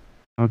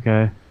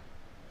 Okay.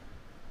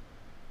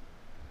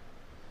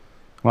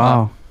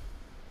 Wow.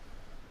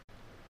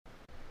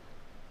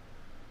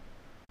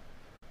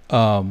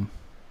 What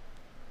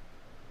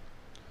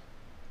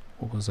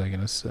was I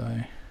gonna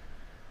say?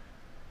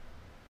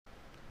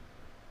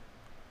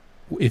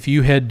 If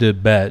you had to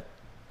bet,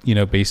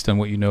 based on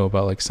what you know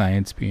about like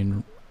science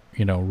being,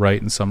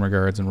 right in some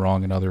regards and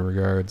wrong in other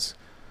regards,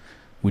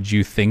 would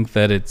you think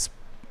that it's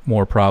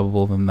more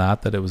probable than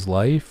not that it was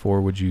life,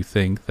 or would you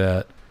think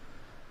that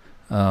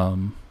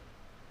that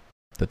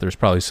there's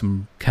probably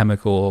some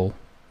chemical,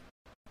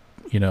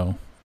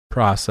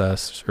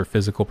 process or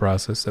physical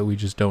process that we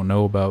just don't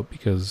know about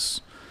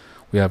because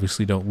we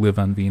obviously don't live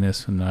on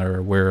Venus and are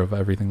aware of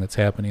everything that's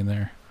happening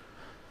there?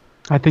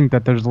 I think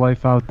that there's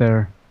life out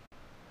there,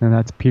 and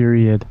that's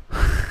period.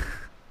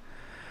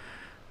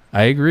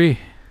 I agree.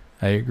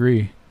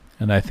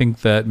 And I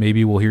think that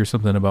maybe we'll hear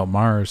something about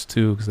Mars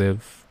too, because they're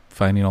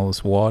finding all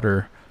this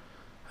water.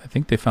 I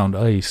think they found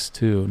ice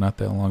too, not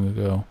that long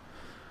ago.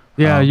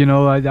 Yeah, I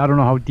don't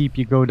know how deep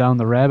you go down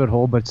the rabbit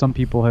hole, but some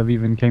people have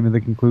even came to the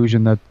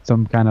conclusion that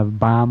some kind of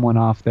bomb went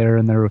off there,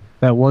 and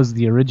that was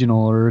the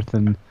original Earth.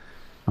 And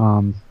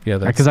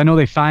because I know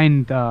they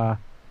find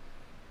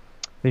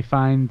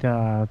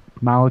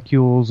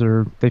molecules,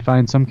 or they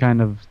find some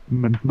kind of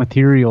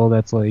material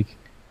that's like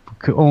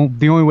the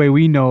only way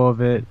we know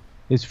of it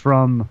is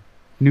from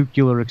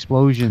nuclear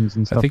explosions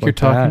and stuff. I think you're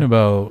talking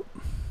about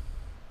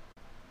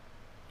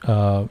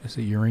is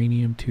it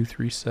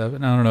uranium-237?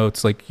 I don't know.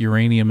 It's like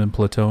uranium and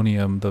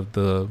plutonium.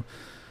 The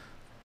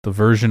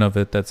version of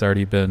it that's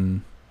already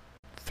been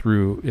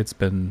it's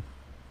been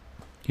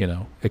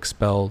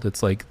expelled.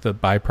 It's like the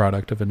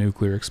byproduct of a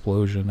nuclear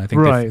explosion. I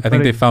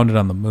think they found it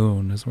on the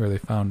moon is where they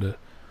found it.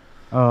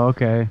 Oh,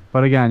 okay.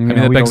 But again,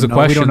 that begs the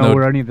question, we don't know though,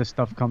 where any of this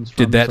stuff comes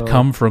from. Did that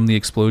come from the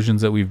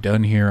explosions that we've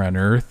done here on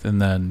Earth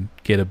and then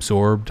get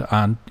absorbed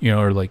on,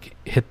 or like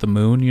hit the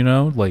moon,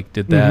 Like,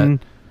 did that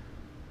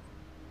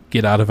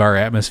get out of our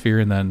atmosphere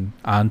and then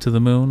onto the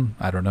moon?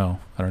 I don't know.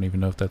 I don't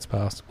even know if that's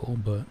possible,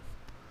 but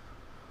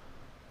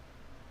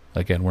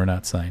again, we're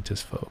not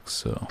scientists, folks,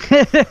 so.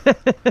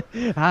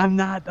 I'm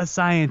not a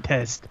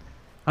scientist.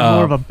 I'm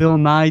more of a Bill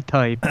Nye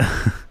type.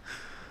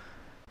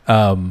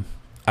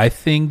 I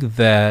think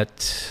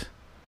that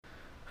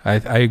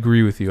I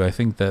agree with you. I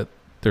think that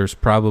there's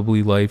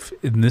probably life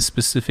in this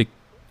specific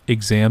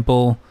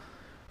example.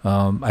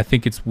 I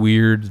think it's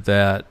weird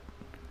that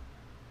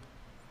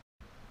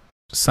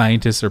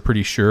scientists are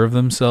pretty sure of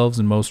themselves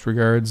in most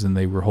regards, and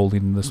they were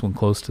holding this one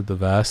close to the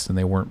vest and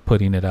they weren't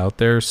putting it out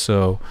there.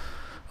 So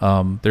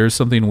there's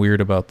something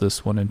weird about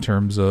this one in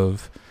terms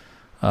of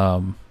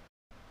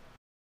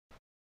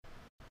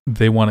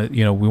they want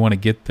to, we want to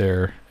get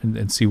there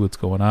and see what's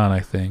going on, I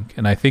think.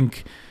 And I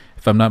think,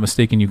 if I'm not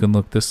mistaken, you can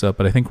look this up,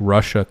 but I think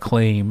Russia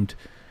claimed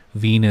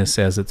Venus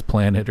as its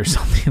planet or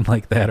something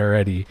like that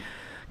already.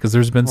 Because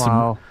there's been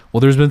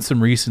there's been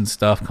some recent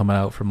stuff coming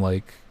out from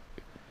like,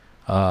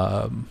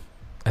 I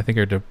think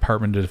our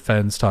Department of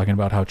Defense talking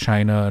about how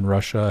China and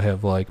Russia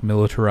have like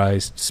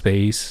militarized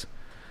space.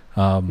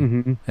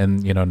 And,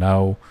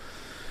 now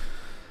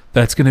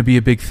that's going to be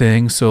a big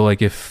thing. So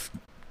like if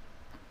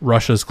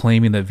Russia's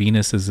claiming that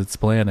Venus is its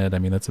planet, I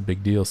mean, that's a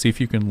big deal. See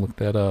if you can look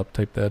that up,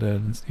 type that in,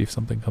 and see if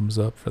something comes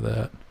up for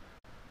that.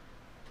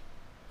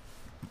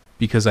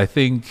 Because I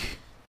think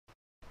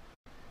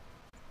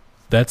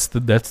that's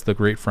the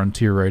great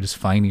frontier, right? Is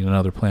finding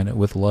another planet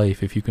with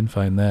life. If you can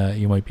find that,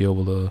 you might be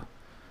able to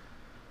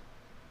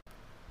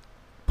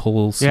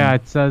pull some... Yeah,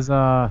 it says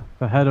the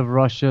head of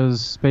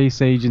Russia's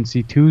space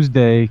agency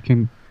Tuesday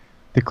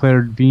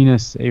declared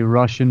Venus a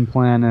Russian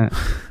planet.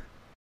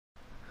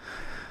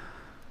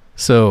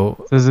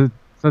 So says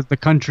the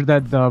country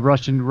that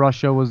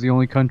Russia was the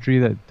only country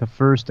that the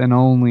first and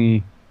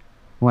only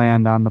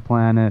land on the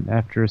planet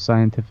after a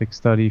scientific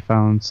study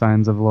found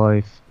signs of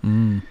life.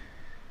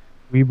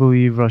 We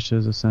believe Russia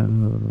is a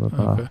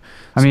okay.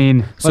 I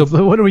mean,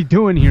 what are we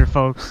doing here,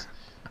 folks?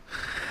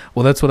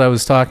 Well, that's what I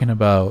was talking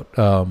about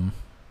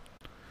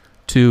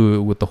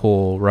too, with the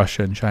whole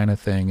Russia and China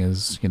thing.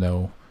 Is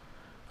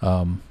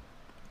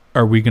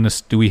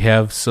do we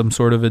have some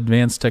sort of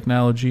advanced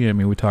technology? I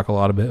mean, we talk a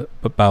lot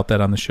about that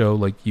on the show,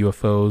 like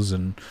UFOs,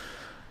 and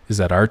is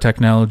that our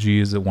technology?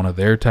 Is it one of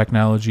their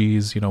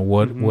technologies?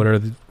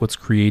 What's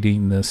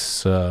creating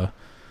this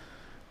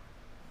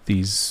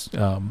these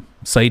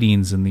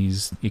sightings and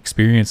these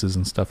experiences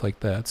and stuff like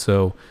that?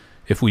 So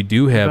if we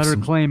do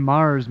have claim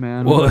Mars,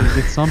 man. Well,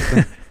 get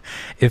something.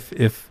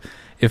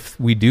 If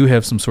we do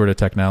have some sort of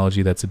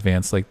technology that's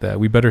advanced like that,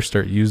 we better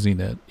start using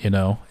it,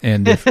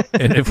 And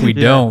if we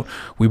don't,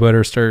 we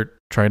better start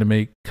trying to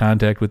make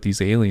contact with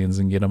these aliens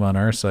and get them on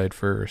our side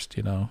first.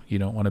 You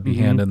don't want to be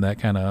handing that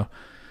kind of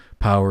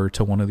power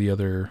to one of the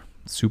other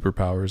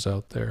superpowers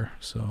out there.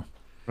 So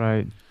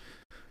right.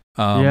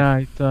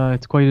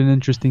 It's quite an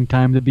interesting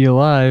time to be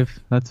alive.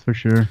 That's for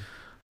sure.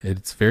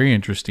 It's a very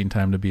interesting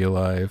time to be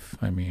alive.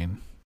 I mean,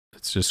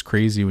 it's just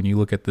crazy when you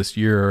look at this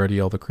year already,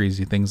 all the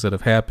crazy things that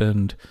have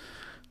happened,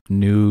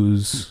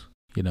 news,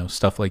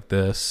 stuff like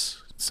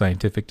this,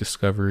 scientific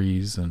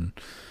discoveries, and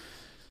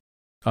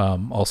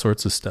all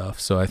sorts of stuff.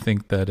 So I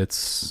think that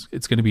it's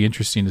going to be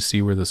interesting to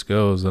see where this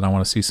goes, and I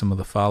want to see some of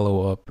the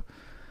follow-up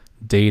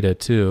data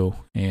too.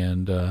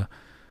 And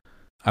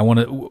I want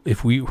to,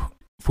 if we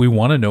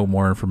want to know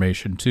more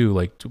information too,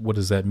 like what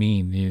does that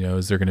mean?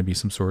 Is there going to be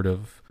some sort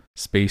of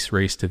space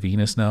race to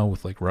Venus now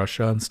with like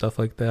Russia and stuff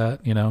like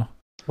that?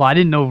 Well, I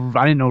didn't know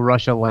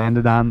Russia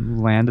landed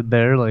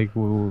there. Like,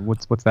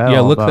 what's that? Yeah,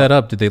 all look about? that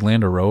up. Did they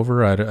land a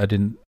rover? I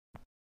didn't.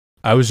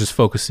 I was just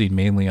focusing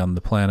mainly on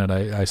the planet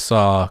I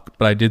saw,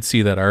 but I did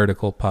see that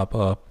article pop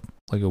up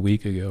like a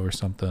week ago or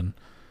something.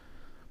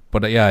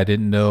 But yeah, I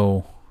didn't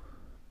know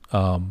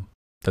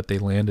that they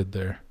landed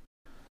there.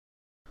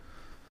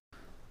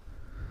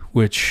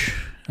 Which,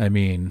 I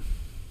mean,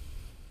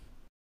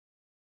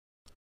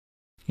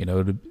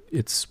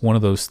 it's one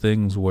of those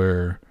things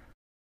where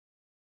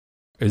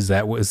is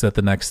that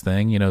the next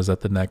thing? Is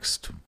that the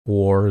next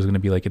war is going to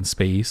be like in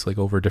space, like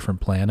over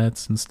different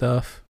planets and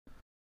stuff?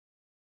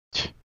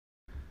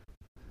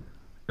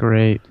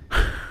 Great.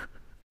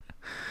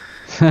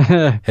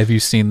 Have you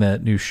seen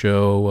that new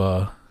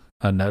show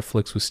on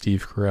Netflix with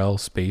Steve Carell,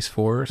 Space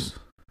Force?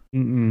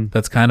 Mm-mm.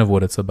 That's kind of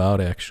what it's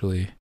about,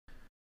 actually.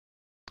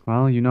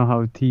 Well, you know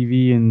how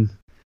TV and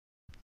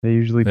they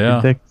usually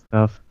predict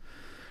stuff.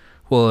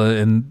 Well,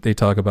 and they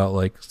talk about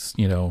like,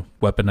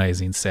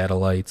 weaponizing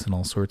satellites and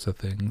all sorts of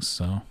things.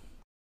 So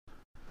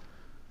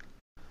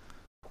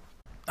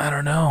I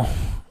don't know.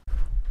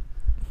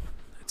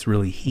 It's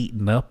really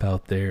heating up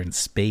out there in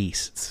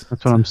space.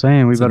 That's what I'm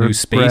saying. We better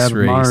grab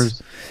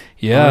Mars.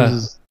 Yeah,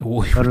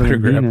 we better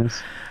grab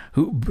Venus.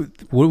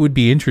 What would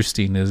be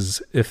interesting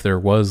is if there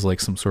was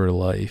like some sort of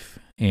life,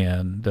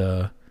 and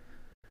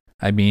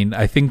I mean,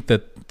 I think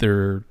that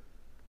the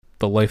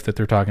life that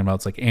they're talking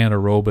about is like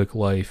anaerobic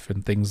life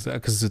and things,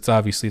 because it's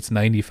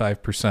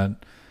 95%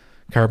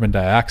 carbon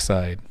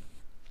dioxide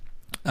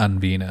on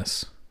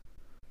Venus,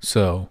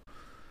 so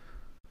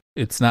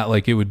it's not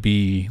like it would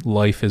be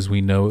life as we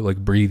know it, like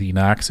breathing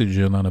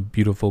oxygen on a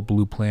beautiful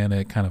blue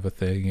planet kind of a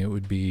thing. It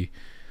would be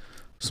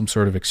some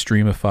sort of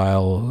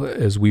extremophile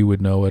as we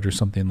would know it or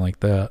something like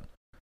that.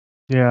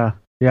 Yeah,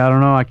 I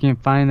don't know. I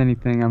can't find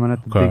anything. I'm gonna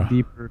have to dig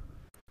deeper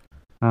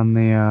on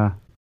the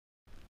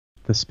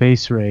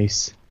space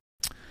race.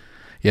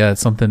 Yeah,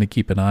 it's something to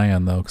keep an eye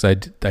on though, because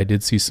I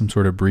did see some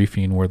sort of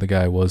briefing where the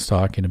guy was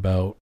talking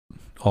about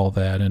all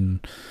that, and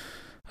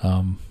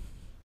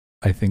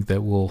I think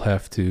that we'll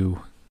have to,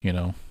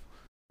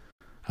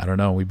 I don't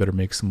know, we better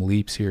make some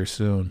leaps here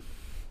soon.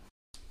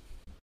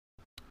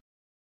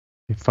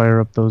 You fire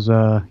up those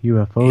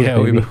UFOs. Yeah,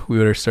 baby. we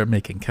better start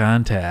making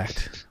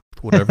contact.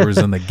 Whatever's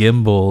in the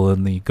gimbal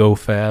and the Go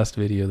Fast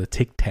video, the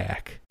Tic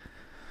Tac.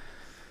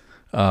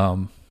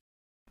 I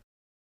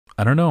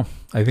don't know.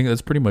 I think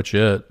that's pretty much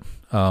it.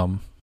 In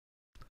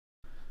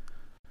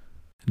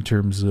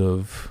terms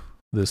of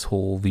this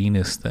whole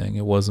Venus thing,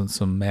 it wasn't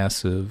some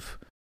massive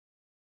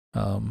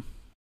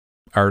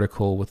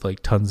article with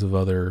like tons of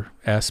other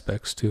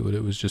aspects to it.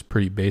 It was just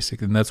pretty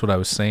basic, and that's what I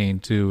was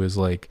saying too. Is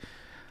like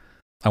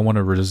I want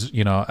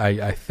to,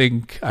 I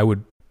think I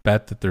would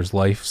bet that there's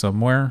life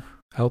somewhere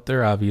out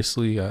there.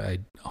 Obviously, I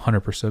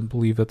 100%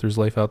 believe that there's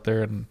life out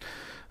there, and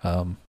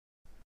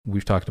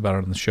we've talked about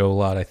it on the show a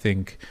lot. I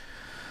think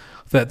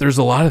that there's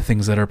a lot of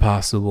things that are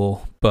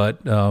possible, but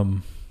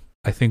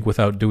I think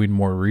without doing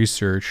more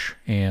research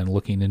and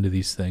looking into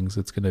these things,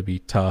 it's going to be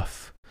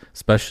tough,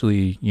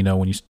 especially,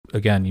 when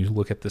you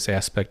look at this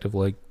aspect of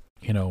like,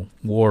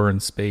 war in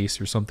space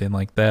or something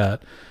like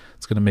that.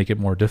 It's going to make it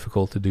more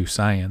difficult to do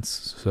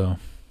science. So,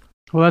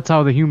 well, that's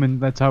how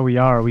we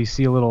are. We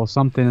see a little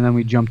something and then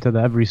we jump to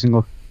every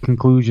single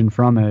conclusion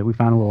from it. We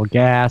found a little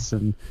gas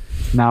and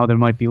now there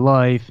might be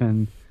life,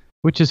 and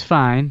which is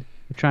fine.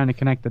 We're trying to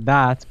connect the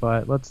dots,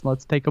 but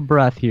let's take a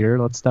breath here.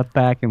 Let's step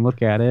back and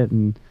look at it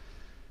and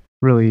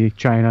really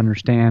try and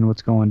understand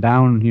what's going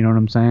down. You know what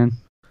I'm saying?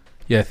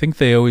 Yeah, I think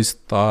they always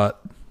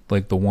thought,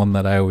 like the one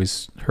that I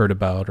always heard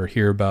about or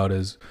hear about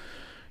is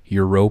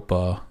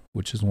Europa,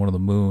 which is one of the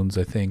moons,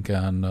 I think,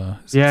 on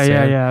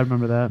yeah, I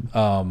remember that.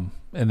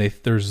 And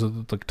there's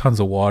like tons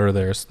of water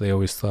there, so they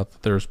always thought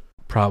that there's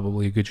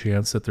probably a good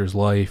chance that there's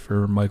life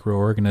or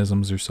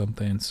microorganisms or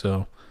something.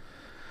 So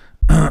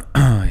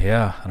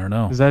yeah, I don't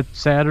know. Is that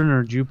Saturn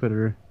or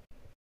Jupiter?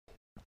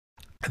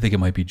 I think it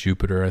might be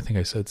Jupiter. I think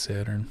I said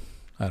Saturn.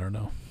 I don't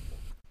know.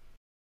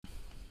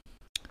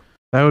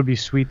 That would be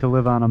sweet to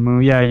live on a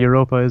moon. Yeah,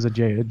 Europa is a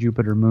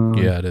Jupiter moon.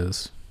 Yeah, it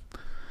is.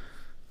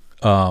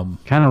 Kind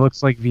of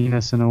looks like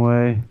Venus in a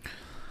way.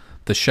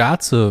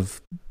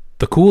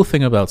 The cool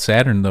thing about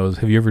Saturn, though, is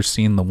have you ever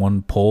seen the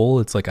one pole?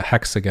 It's like a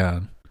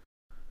hexagon.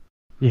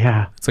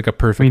 Yeah. It's like a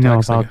perfect We know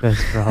hexagon. about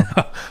this, bro.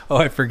 Oh,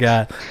 I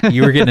forgot.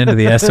 You were getting into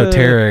the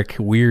esoteric,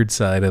 weird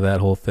side of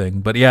that whole thing.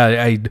 But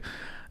yeah,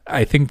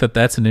 I think that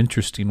that's an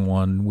interesting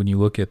one when you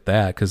look at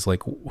that, because,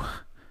 like,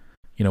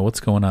 what's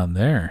going on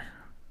there?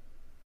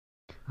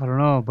 I don't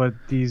know, but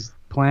these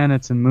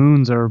planets and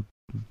moons are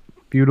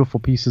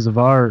beautiful pieces of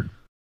art.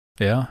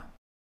 Yeah.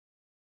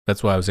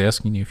 That's why I was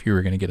asking you if you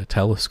were going to get a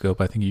telescope.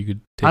 I think you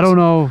could take I don't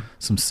know.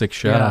 some sick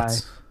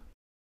shots.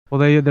 Well,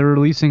 they're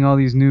releasing all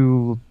these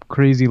new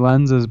crazy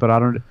lenses, but I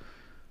don't.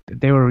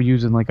 They were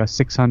using like a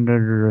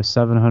 600 or a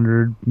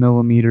 700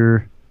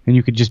 millimeter, and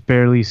you could just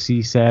barely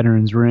see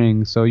Saturn's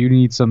ring. So you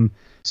need some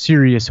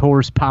serious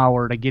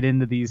horsepower to get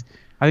into these.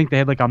 I think they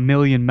had like 1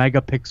 million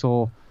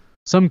megapixel,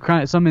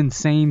 some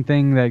insane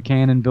thing that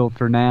Canon built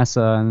for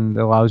NASA, and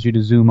it allows you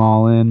to zoom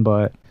all in.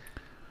 But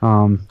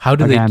how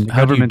do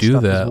you do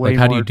that? Like,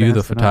 how do you do the advanced than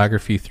us.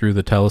 photography through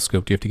the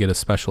telescope? Do you have to get a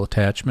special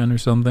attachment or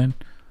something?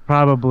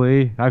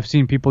 Probably. I've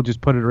seen people just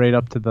put it right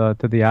up to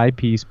the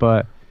eyepiece,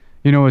 but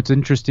you know, it's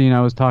interesting.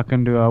 I was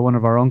talking to one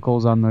of our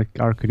uncles on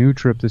our canoe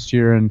trip this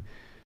year, and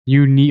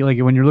you need, like,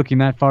 when you're looking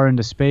that far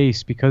into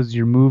space, because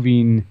you're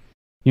moving,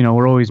 you know,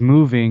 we're always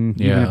moving,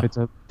 even if it's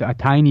a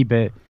tiny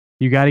bit.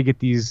 You got to get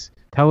these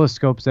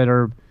telescopes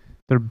they're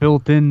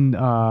built in.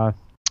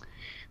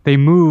 They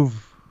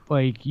move,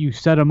 like, you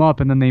set them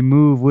up and then they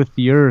move with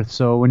the Earth.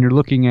 So when you're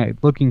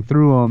looking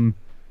through them,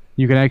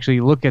 you can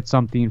actually look at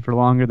something for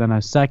longer than a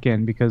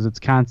second because it's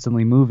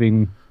constantly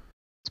moving.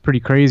 It's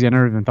pretty crazy. I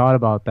never even thought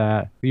about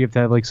that. You have to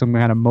have like some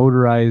kind of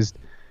motorized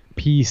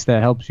piece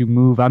that helps you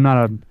move. I'm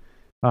not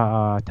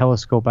a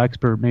telescope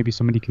expert. Maybe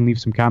somebody can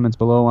leave some comments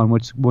below on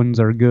which ones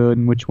are good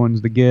and which ones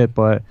to get.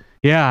 But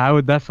yeah, I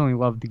would definitely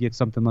love to get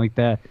something like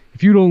that.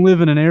 If you don't live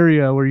in an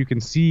area where you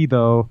can see,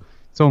 though,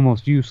 it's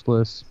almost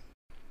useless.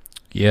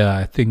 Yeah,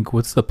 I think,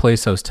 what's the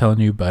place I was telling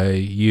you by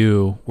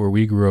you where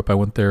we grew up? I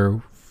went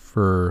there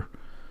for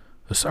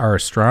our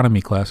astronomy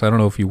class. I don't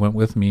know if you went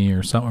with me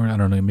or something. I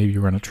don't know. Maybe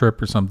you were on a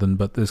trip or something.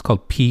 But it's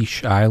called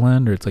Peach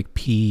Island, or it's like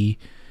Peche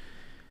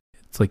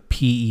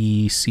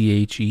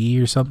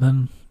or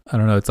something. I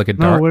don't know. It's like a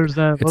dark. Where's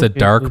that? It's a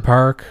dark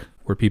park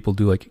where people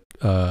do like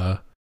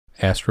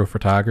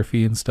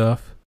astrophotography and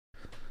stuff.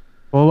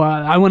 Well,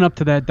 I went up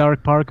to that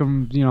dark park.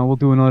 You know, we'll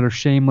do another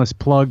shameless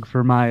plug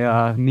for my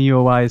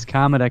Neowise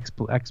Comet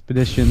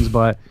expeditions.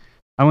 But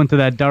I went to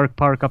that dark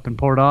park up in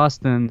Port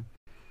Austin.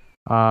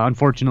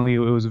 Unfortunately, it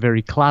was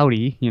very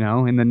cloudy, you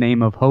know, in the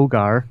name of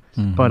Hogar.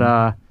 Mm-hmm.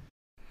 But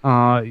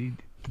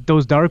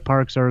those dark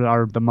parks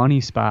are the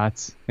money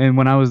spots. And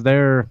when I was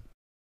there,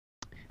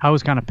 I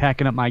was kind of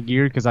packing up my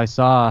gear because I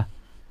saw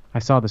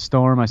the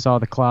storm, I saw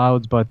the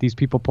clouds. But these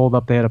people pulled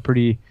up. They had a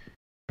pretty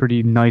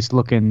nice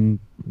looking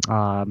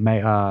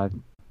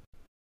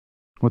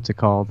what's it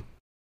called?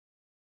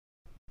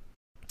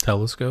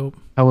 Telescope.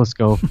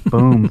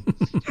 Boom.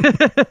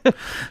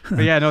 But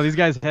yeah, no, these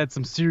guys had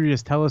some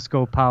serious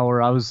telescope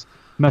power. I was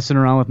messing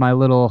around with my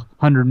little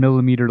 100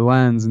 millimeter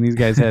lens, and these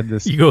guys had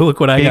this. You go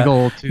look what I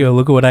got. You go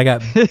look at what I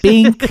got.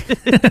 Bink.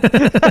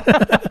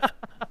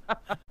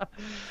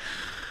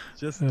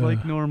 Just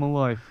like normal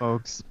life,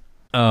 folks.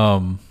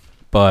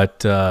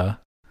 But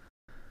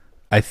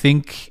I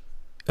think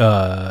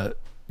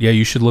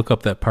you should look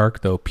up that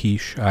park though,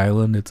 Peche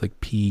Island. It's like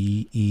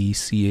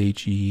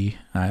Peche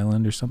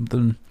Island or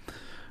something.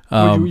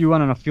 You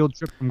went on a field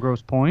trip from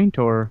Grosse Pointe,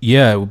 or?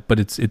 Yeah, but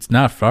it's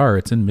not far.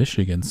 It's in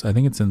Michigan. So I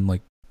think it's in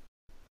like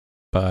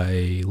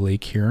by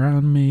Lake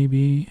Huron,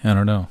 maybe. I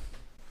don't know.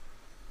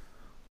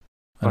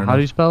 How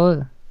do you spell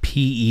it?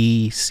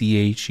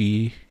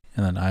 Peche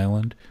and then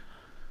island.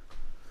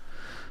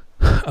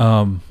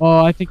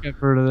 I think I've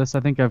heard of this.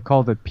 I think I've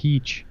called it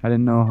Peach. I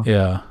didn't know.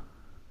 Yeah,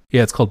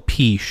 it's called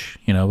Peche.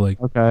 You know,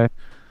 like. Okay.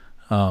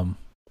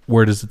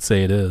 Where does it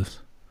say it is?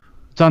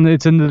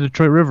 It's in the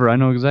Detroit River. I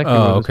know exactly.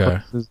 Oh, okay.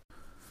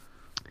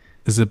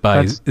 Is it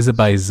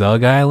by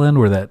Zug Island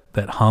where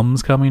that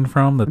hum's coming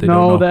from that they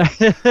don't know?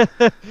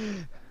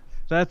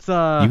 That's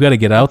you got to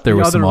get out there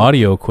with some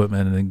audio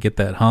equipment and get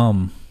that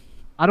hum.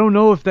 I don't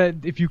know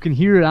if you can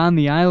hear it on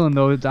the island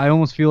though. I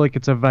almost feel like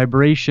it's a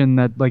vibration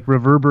that like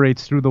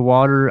reverberates through the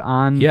water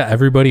on. Yeah,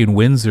 everybody in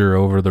Windsor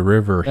over the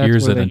river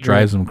hears it and it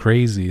drives them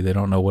crazy. They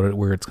don't know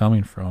where it's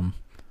coming from.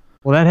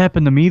 Well, that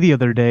happened to me the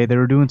other day. They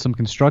were doing some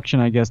construction,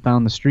 I guess,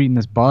 down the street, and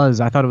this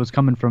buzz. I thought it was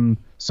coming from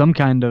some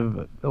kind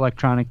of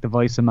electronic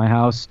device in my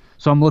house.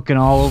 So I'm looking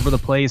all over the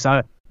place.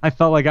 I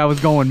felt like I was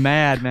going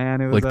mad,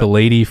 man. It was like the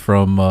lady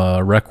from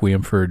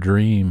Requiem for a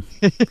Dream.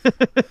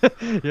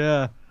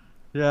 Yeah.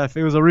 Yeah, if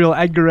it was a real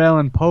Edgar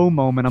Allan Poe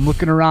moment. I'm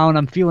looking around.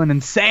 I'm feeling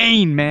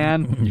insane,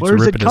 man.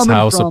 Where's it coming from? Ripping his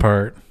house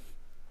apart.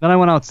 Then I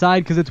went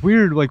outside because it's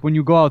weird. Like when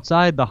you go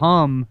outside, the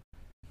hum...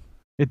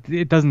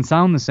 It doesn't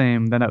sound the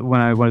same than when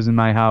I was in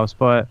my house,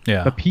 but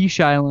the Peche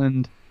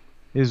Island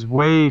is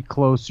way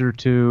closer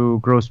to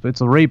Grosse. It's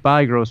right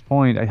by Grosse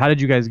Pointe. How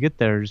did you guys get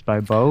there? Just by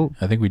boat?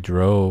 I think we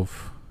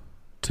drove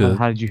to.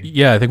 How did you?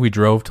 Yeah, I think we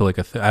drove to like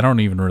I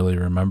don't even really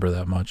remember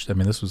that much. I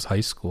mean, this was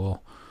high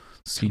school,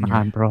 senior. Come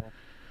on, bro.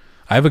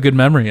 I have a good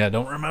memory. I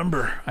don't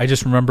remember. I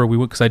just remember we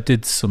went because I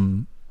did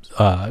some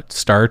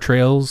star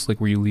trails,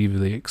 like where you leave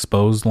the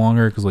exposed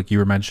longer, because like you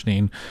were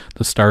mentioning,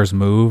 the stars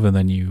move, and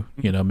then you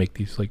make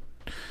these like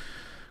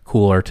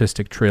cool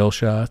artistic trail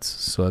shots.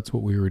 So that's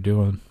what we were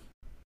doing.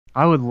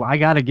 I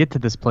gotta get to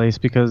this place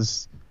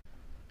because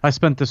I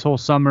spent this whole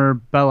summer.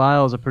 Belle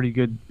Isle is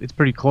it's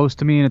pretty close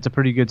to me, and it's a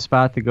pretty good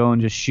spot to go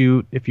and just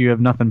shoot if you have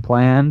nothing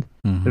planned.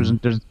 Mm-hmm.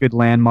 There's good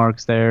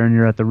landmarks there, and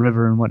you're at the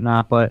river and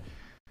whatnot. But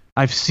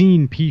I've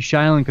seen Peace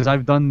Island because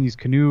I've done these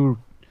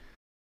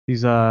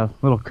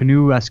little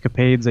canoe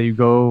escapades that you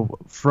go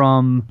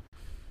from,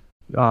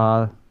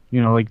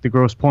 like the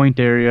Grosse Pointe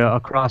area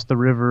across the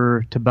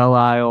river to Belle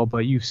Isle.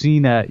 But you see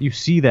that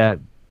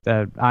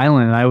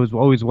island, and I was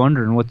always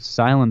wondering what's this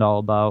island all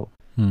about.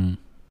 I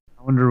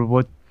wonder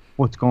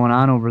what's going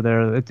on over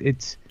there.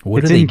 It's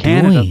in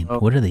Canada. Doing?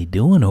 What are they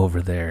doing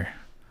over there?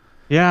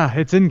 Yeah,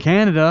 it's in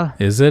Canada.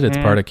 Is it? It's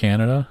part of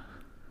Canada?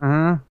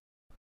 Uh-huh.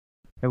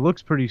 It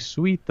looks pretty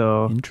sweet,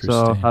 though. Interesting.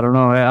 So, I don't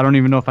know. I don't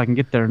even know if I can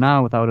get there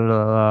now without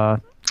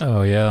it,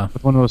 oh, yeah.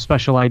 with one of those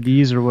special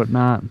IDs or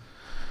whatnot.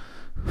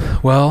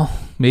 Well,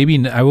 maybe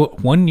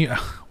one year.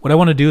 What I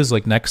want to do is,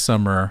 like, next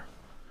summer,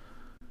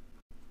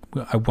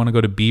 I want to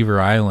go to Beaver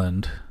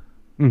Island.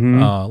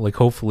 Mm-hmm. Like,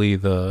 hopefully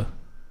the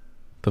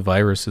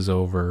virus is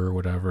over or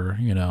whatever,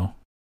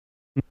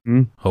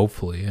 Mm-hmm.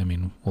 Hopefully. I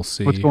mean, we'll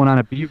see. What's going on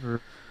at Beaver?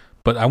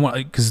 But I want,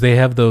 because they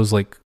have those,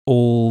 like,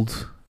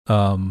 old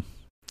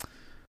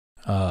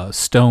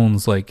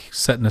stones, like,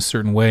 set in a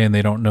certain way, and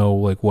they don't know,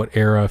 like, what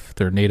era, if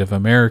they're Native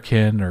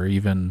American or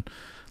even,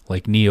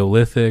 like,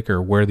 Neolithic,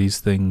 or where these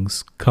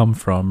things come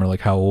from, or,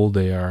 like, how old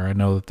they are. I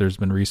know that there's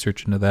been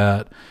research into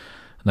that,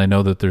 and I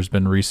know that there's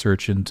been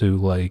research into,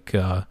 like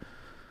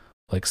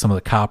some of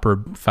the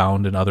copper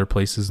found in other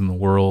places in the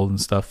world and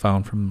stuff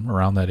found from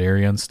around that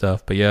area and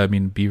stuff. But yeah, I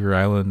mean, Beaver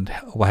Island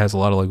has a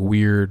lot of, like,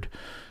 weird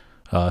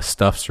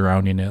stuff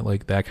surrounding it,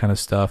 like that kind of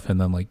stuff, and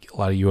then, like, a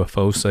lot of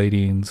UFO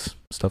sightings,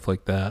 stuff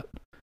like that.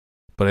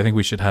 But I think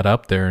we should head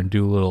up there and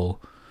do a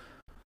little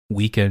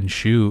weekend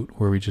shoot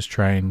where we just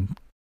try and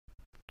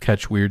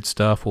catch weird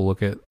stuff. We'll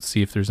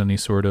see if there's any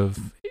sort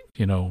of,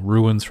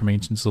 ruins from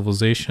ancient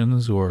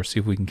civilizations, or see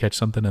if we can catch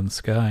something in the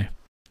sky.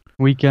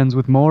 Weekends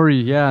with Maury,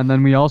 yeah, and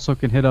then we also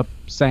can hit up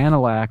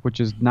Sanilac, which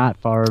is not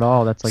far at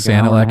all. That's like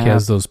Sanilac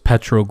has those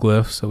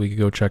petroglyphs that we could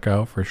go check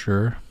out for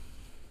sure.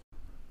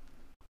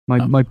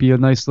 Might be a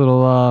nice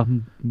little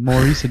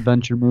Maurice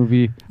adventure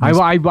movie. Nice.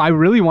 I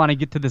really want to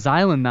get to this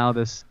island now.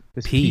 This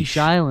Peace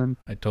Island.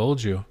 I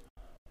told you.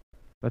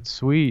 That's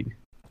sweet.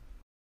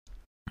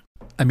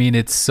 I mean,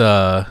 it's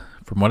from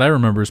what I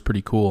remember, is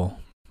pretty cool.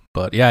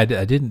 But yeah, I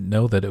didn't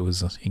know that it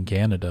was in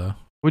Canada.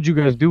 What'd you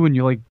guys do when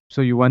you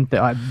you went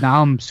there?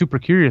 Now I'm super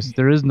curious. It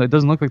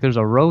doesn't look like there's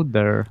a road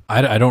there.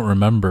 I don't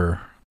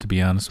remember, to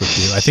be honest with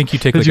you. I think you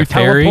take like a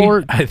ferry.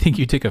 I think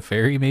you take a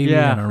ferry, maybe.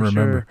 Yeah, I don't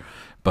remember. Sure.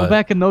 But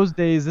back in those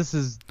days,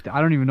 I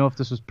don't even know if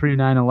this was pre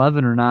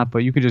 9/11 or not, but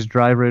you could just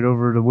drive right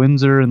over to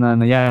Windsor, and then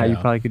you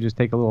probably could just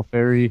take a little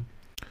ferry.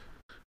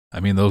 I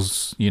mean,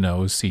 those, it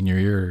was senior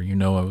year.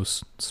 I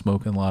was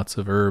smoking lots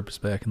of herbs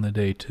back in the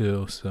day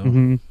too. So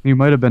You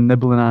might have been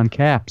nibbling on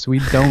caps. We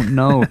don't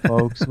know,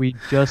 folks. We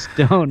just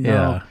don't know.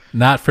 Yeah,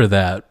 not for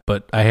that,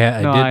 but I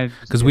did,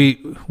 because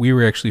we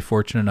were actually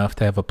fortunate enough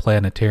to have a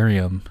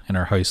planetarium in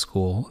our high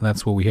school, and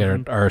that's what we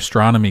had our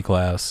astronomy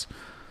class.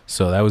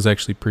 So that was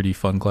actually a pretty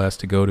fun class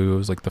to go to. It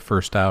was like the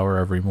first hour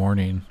every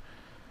morning.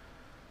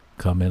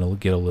 Come in, it'll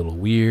get a little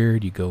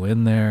weird. You go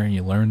in there and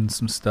you learn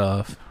some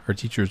stuff. Our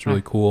teacher was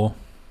really cool.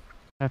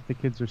 Half the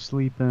kids are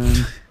sleeping.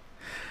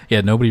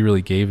 Yeah, nobody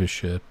really gave a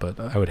shit, but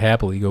I would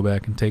happily go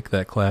back and take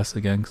that class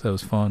again because that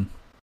was fun.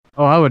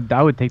 Oh, I would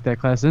take that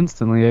class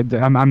instantly.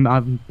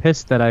 I'm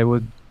pissed that I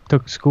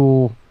took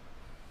school,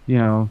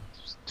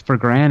 for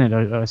granted.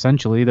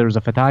 Essentially, there was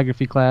a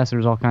photography class. There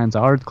was all kinds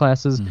of art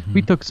classes. Mm-hmm.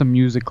 We took some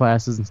music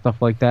classes and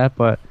stuff like that,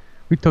 but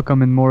we took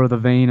them in more of the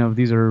vein of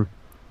these are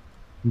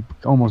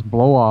almost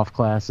blow-off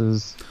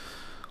classes.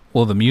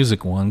 Well, the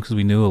music one, because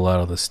we knew a lot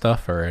of the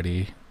stuff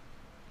already.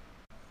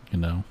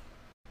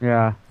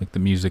 Yeah. Like the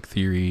music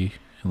theory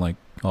and like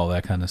all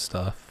that kind of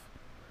stuff.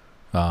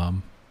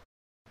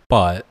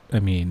 But I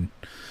mean,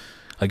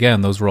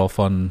 again, those were all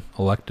fun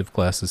elective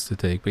classes to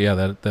take. But yeah,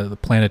 the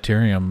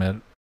planetarium,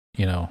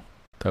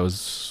 that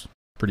was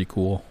pretty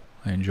cool.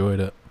 I enjoyed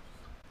it.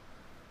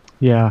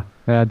 Yeah,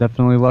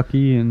 definitely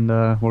lucky, and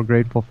we're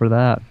grateful for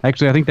that.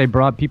 Actually, I think they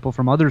brought people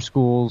from other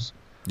schools.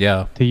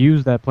 Yeah. To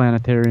use that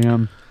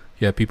planetarium.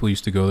 Yeah, people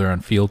used to go there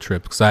on field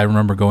trips, because I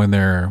remember going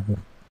there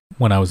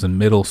when I was in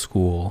middle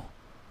school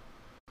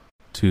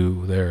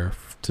to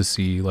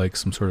see like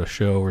some sort of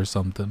show or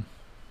something.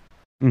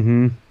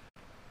 Mm-hmm.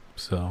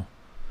 So,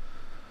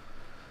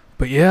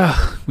 but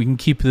yeah, we can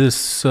keep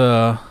this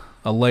a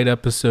light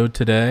episode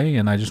today,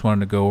 and I just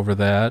wanted to go over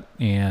that.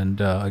 And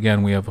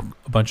again, we have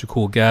a bunch of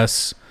cool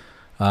guests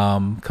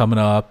coming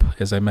up.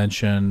 As I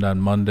mentioned,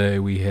 on Monday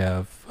we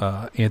have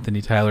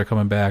Anthony Tyler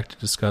coming back to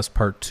discuss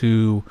part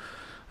 2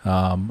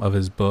 of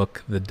his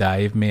book, The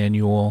Dive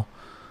Manual.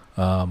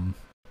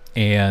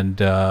 And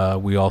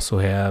we also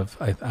have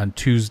on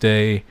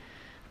Tuesday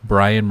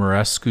Brian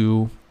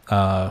Marescu,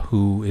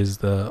 who is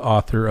the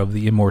author of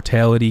The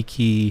Immortality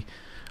Key,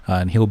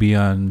 and he'll be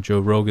on Joe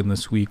Rogan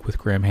this week with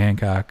Graham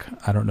Hancock.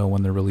 I don't know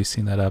when they're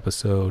releasing that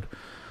episode.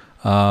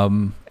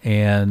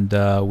 And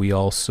we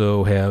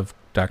also have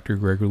Dr.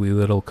 Gregory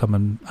Little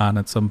coming on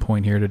at some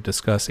point here to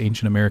discuss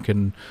ancient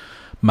American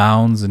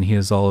mounds, and he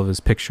has all of his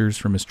pictures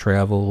from his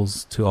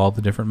travels to all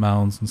the different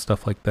mounds and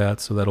stuff like that.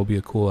 So that'll be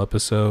a cool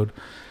episode.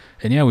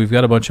 And yeah, we've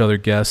got a bunch of other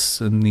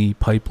guests in the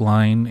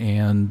pipeline,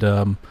 and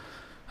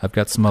I've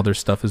got some other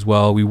stuff as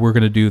well. We were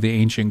going to do the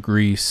Ancient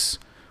Greece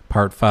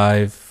Part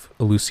 5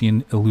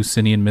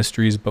 Eleusinian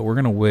Mysteries, but we're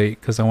going to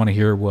wait because I want to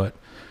hear what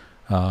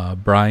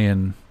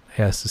Brian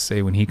has to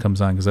say when he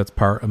comes on, because that's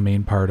a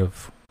main part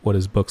of what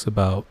his book's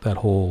about,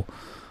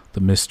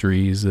 the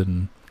mysteries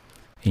and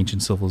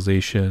ancient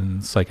civilization,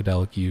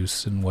 psychedelic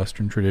use and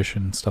Western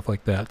tradition, stuff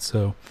like that.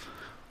 So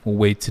we'll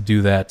wait to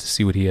do that to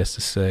see what he has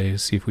to say,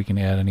 see if we can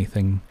add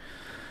anything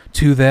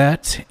to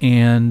that.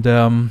 And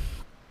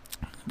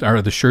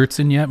are the shirts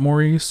in yet,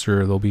 Maurice,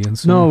 or they'll be in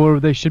soon? No,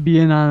 they should be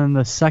in on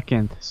the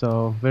 2nd,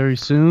 so very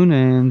soon.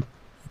 And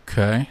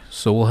okay,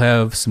 so we'll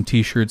have some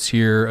t-shirts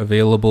here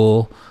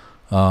available.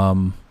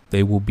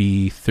 They will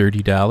be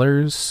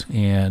 $30,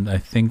 and I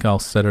think I'll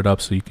set it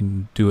up so you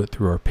can do it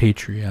through our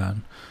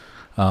Patreon.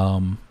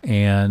 They're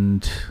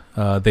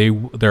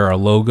our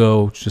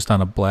logo just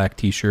on a black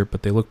t-shirt,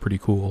 but they look pretty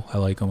cool. I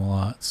like them a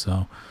lot.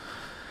 So,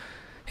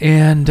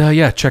 and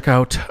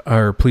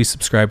please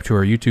subscribe to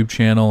our YouTube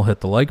channel, hit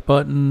the like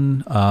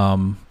button.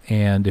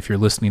 And if you're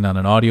listening on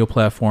an audio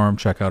platform,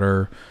 check out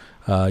our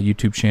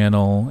YouTube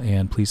channel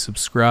and please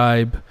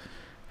subscribe,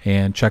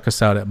 and check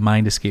us out at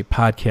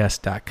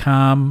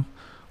mindescapepodcast.com.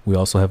 We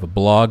also have a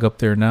blog up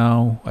there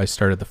now. I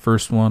started the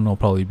first one. I'll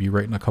probably be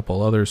writing a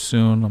couple others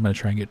soon. I'm going to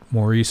try and get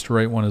Maurice to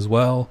write one as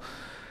well.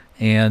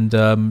 And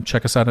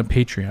check us out on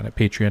Patreon at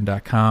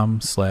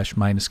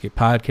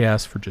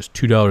patreon.com/mindescapepodcast. For just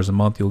 $2 a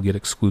month, you'll get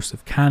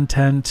exclusive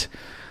content.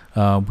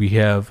 We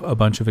have a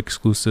bunch of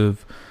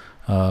exclusive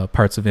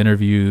parts of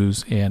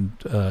interviews and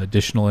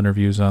additional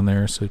interviews on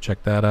there, so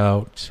check that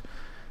out.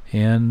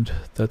 And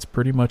that's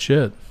pretty much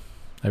it.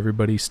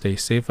 Everybody stay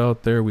safe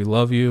out there. We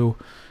love you.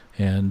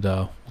 And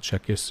we'll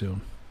check you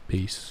soon.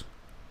 Peace.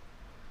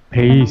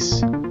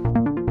 Peace.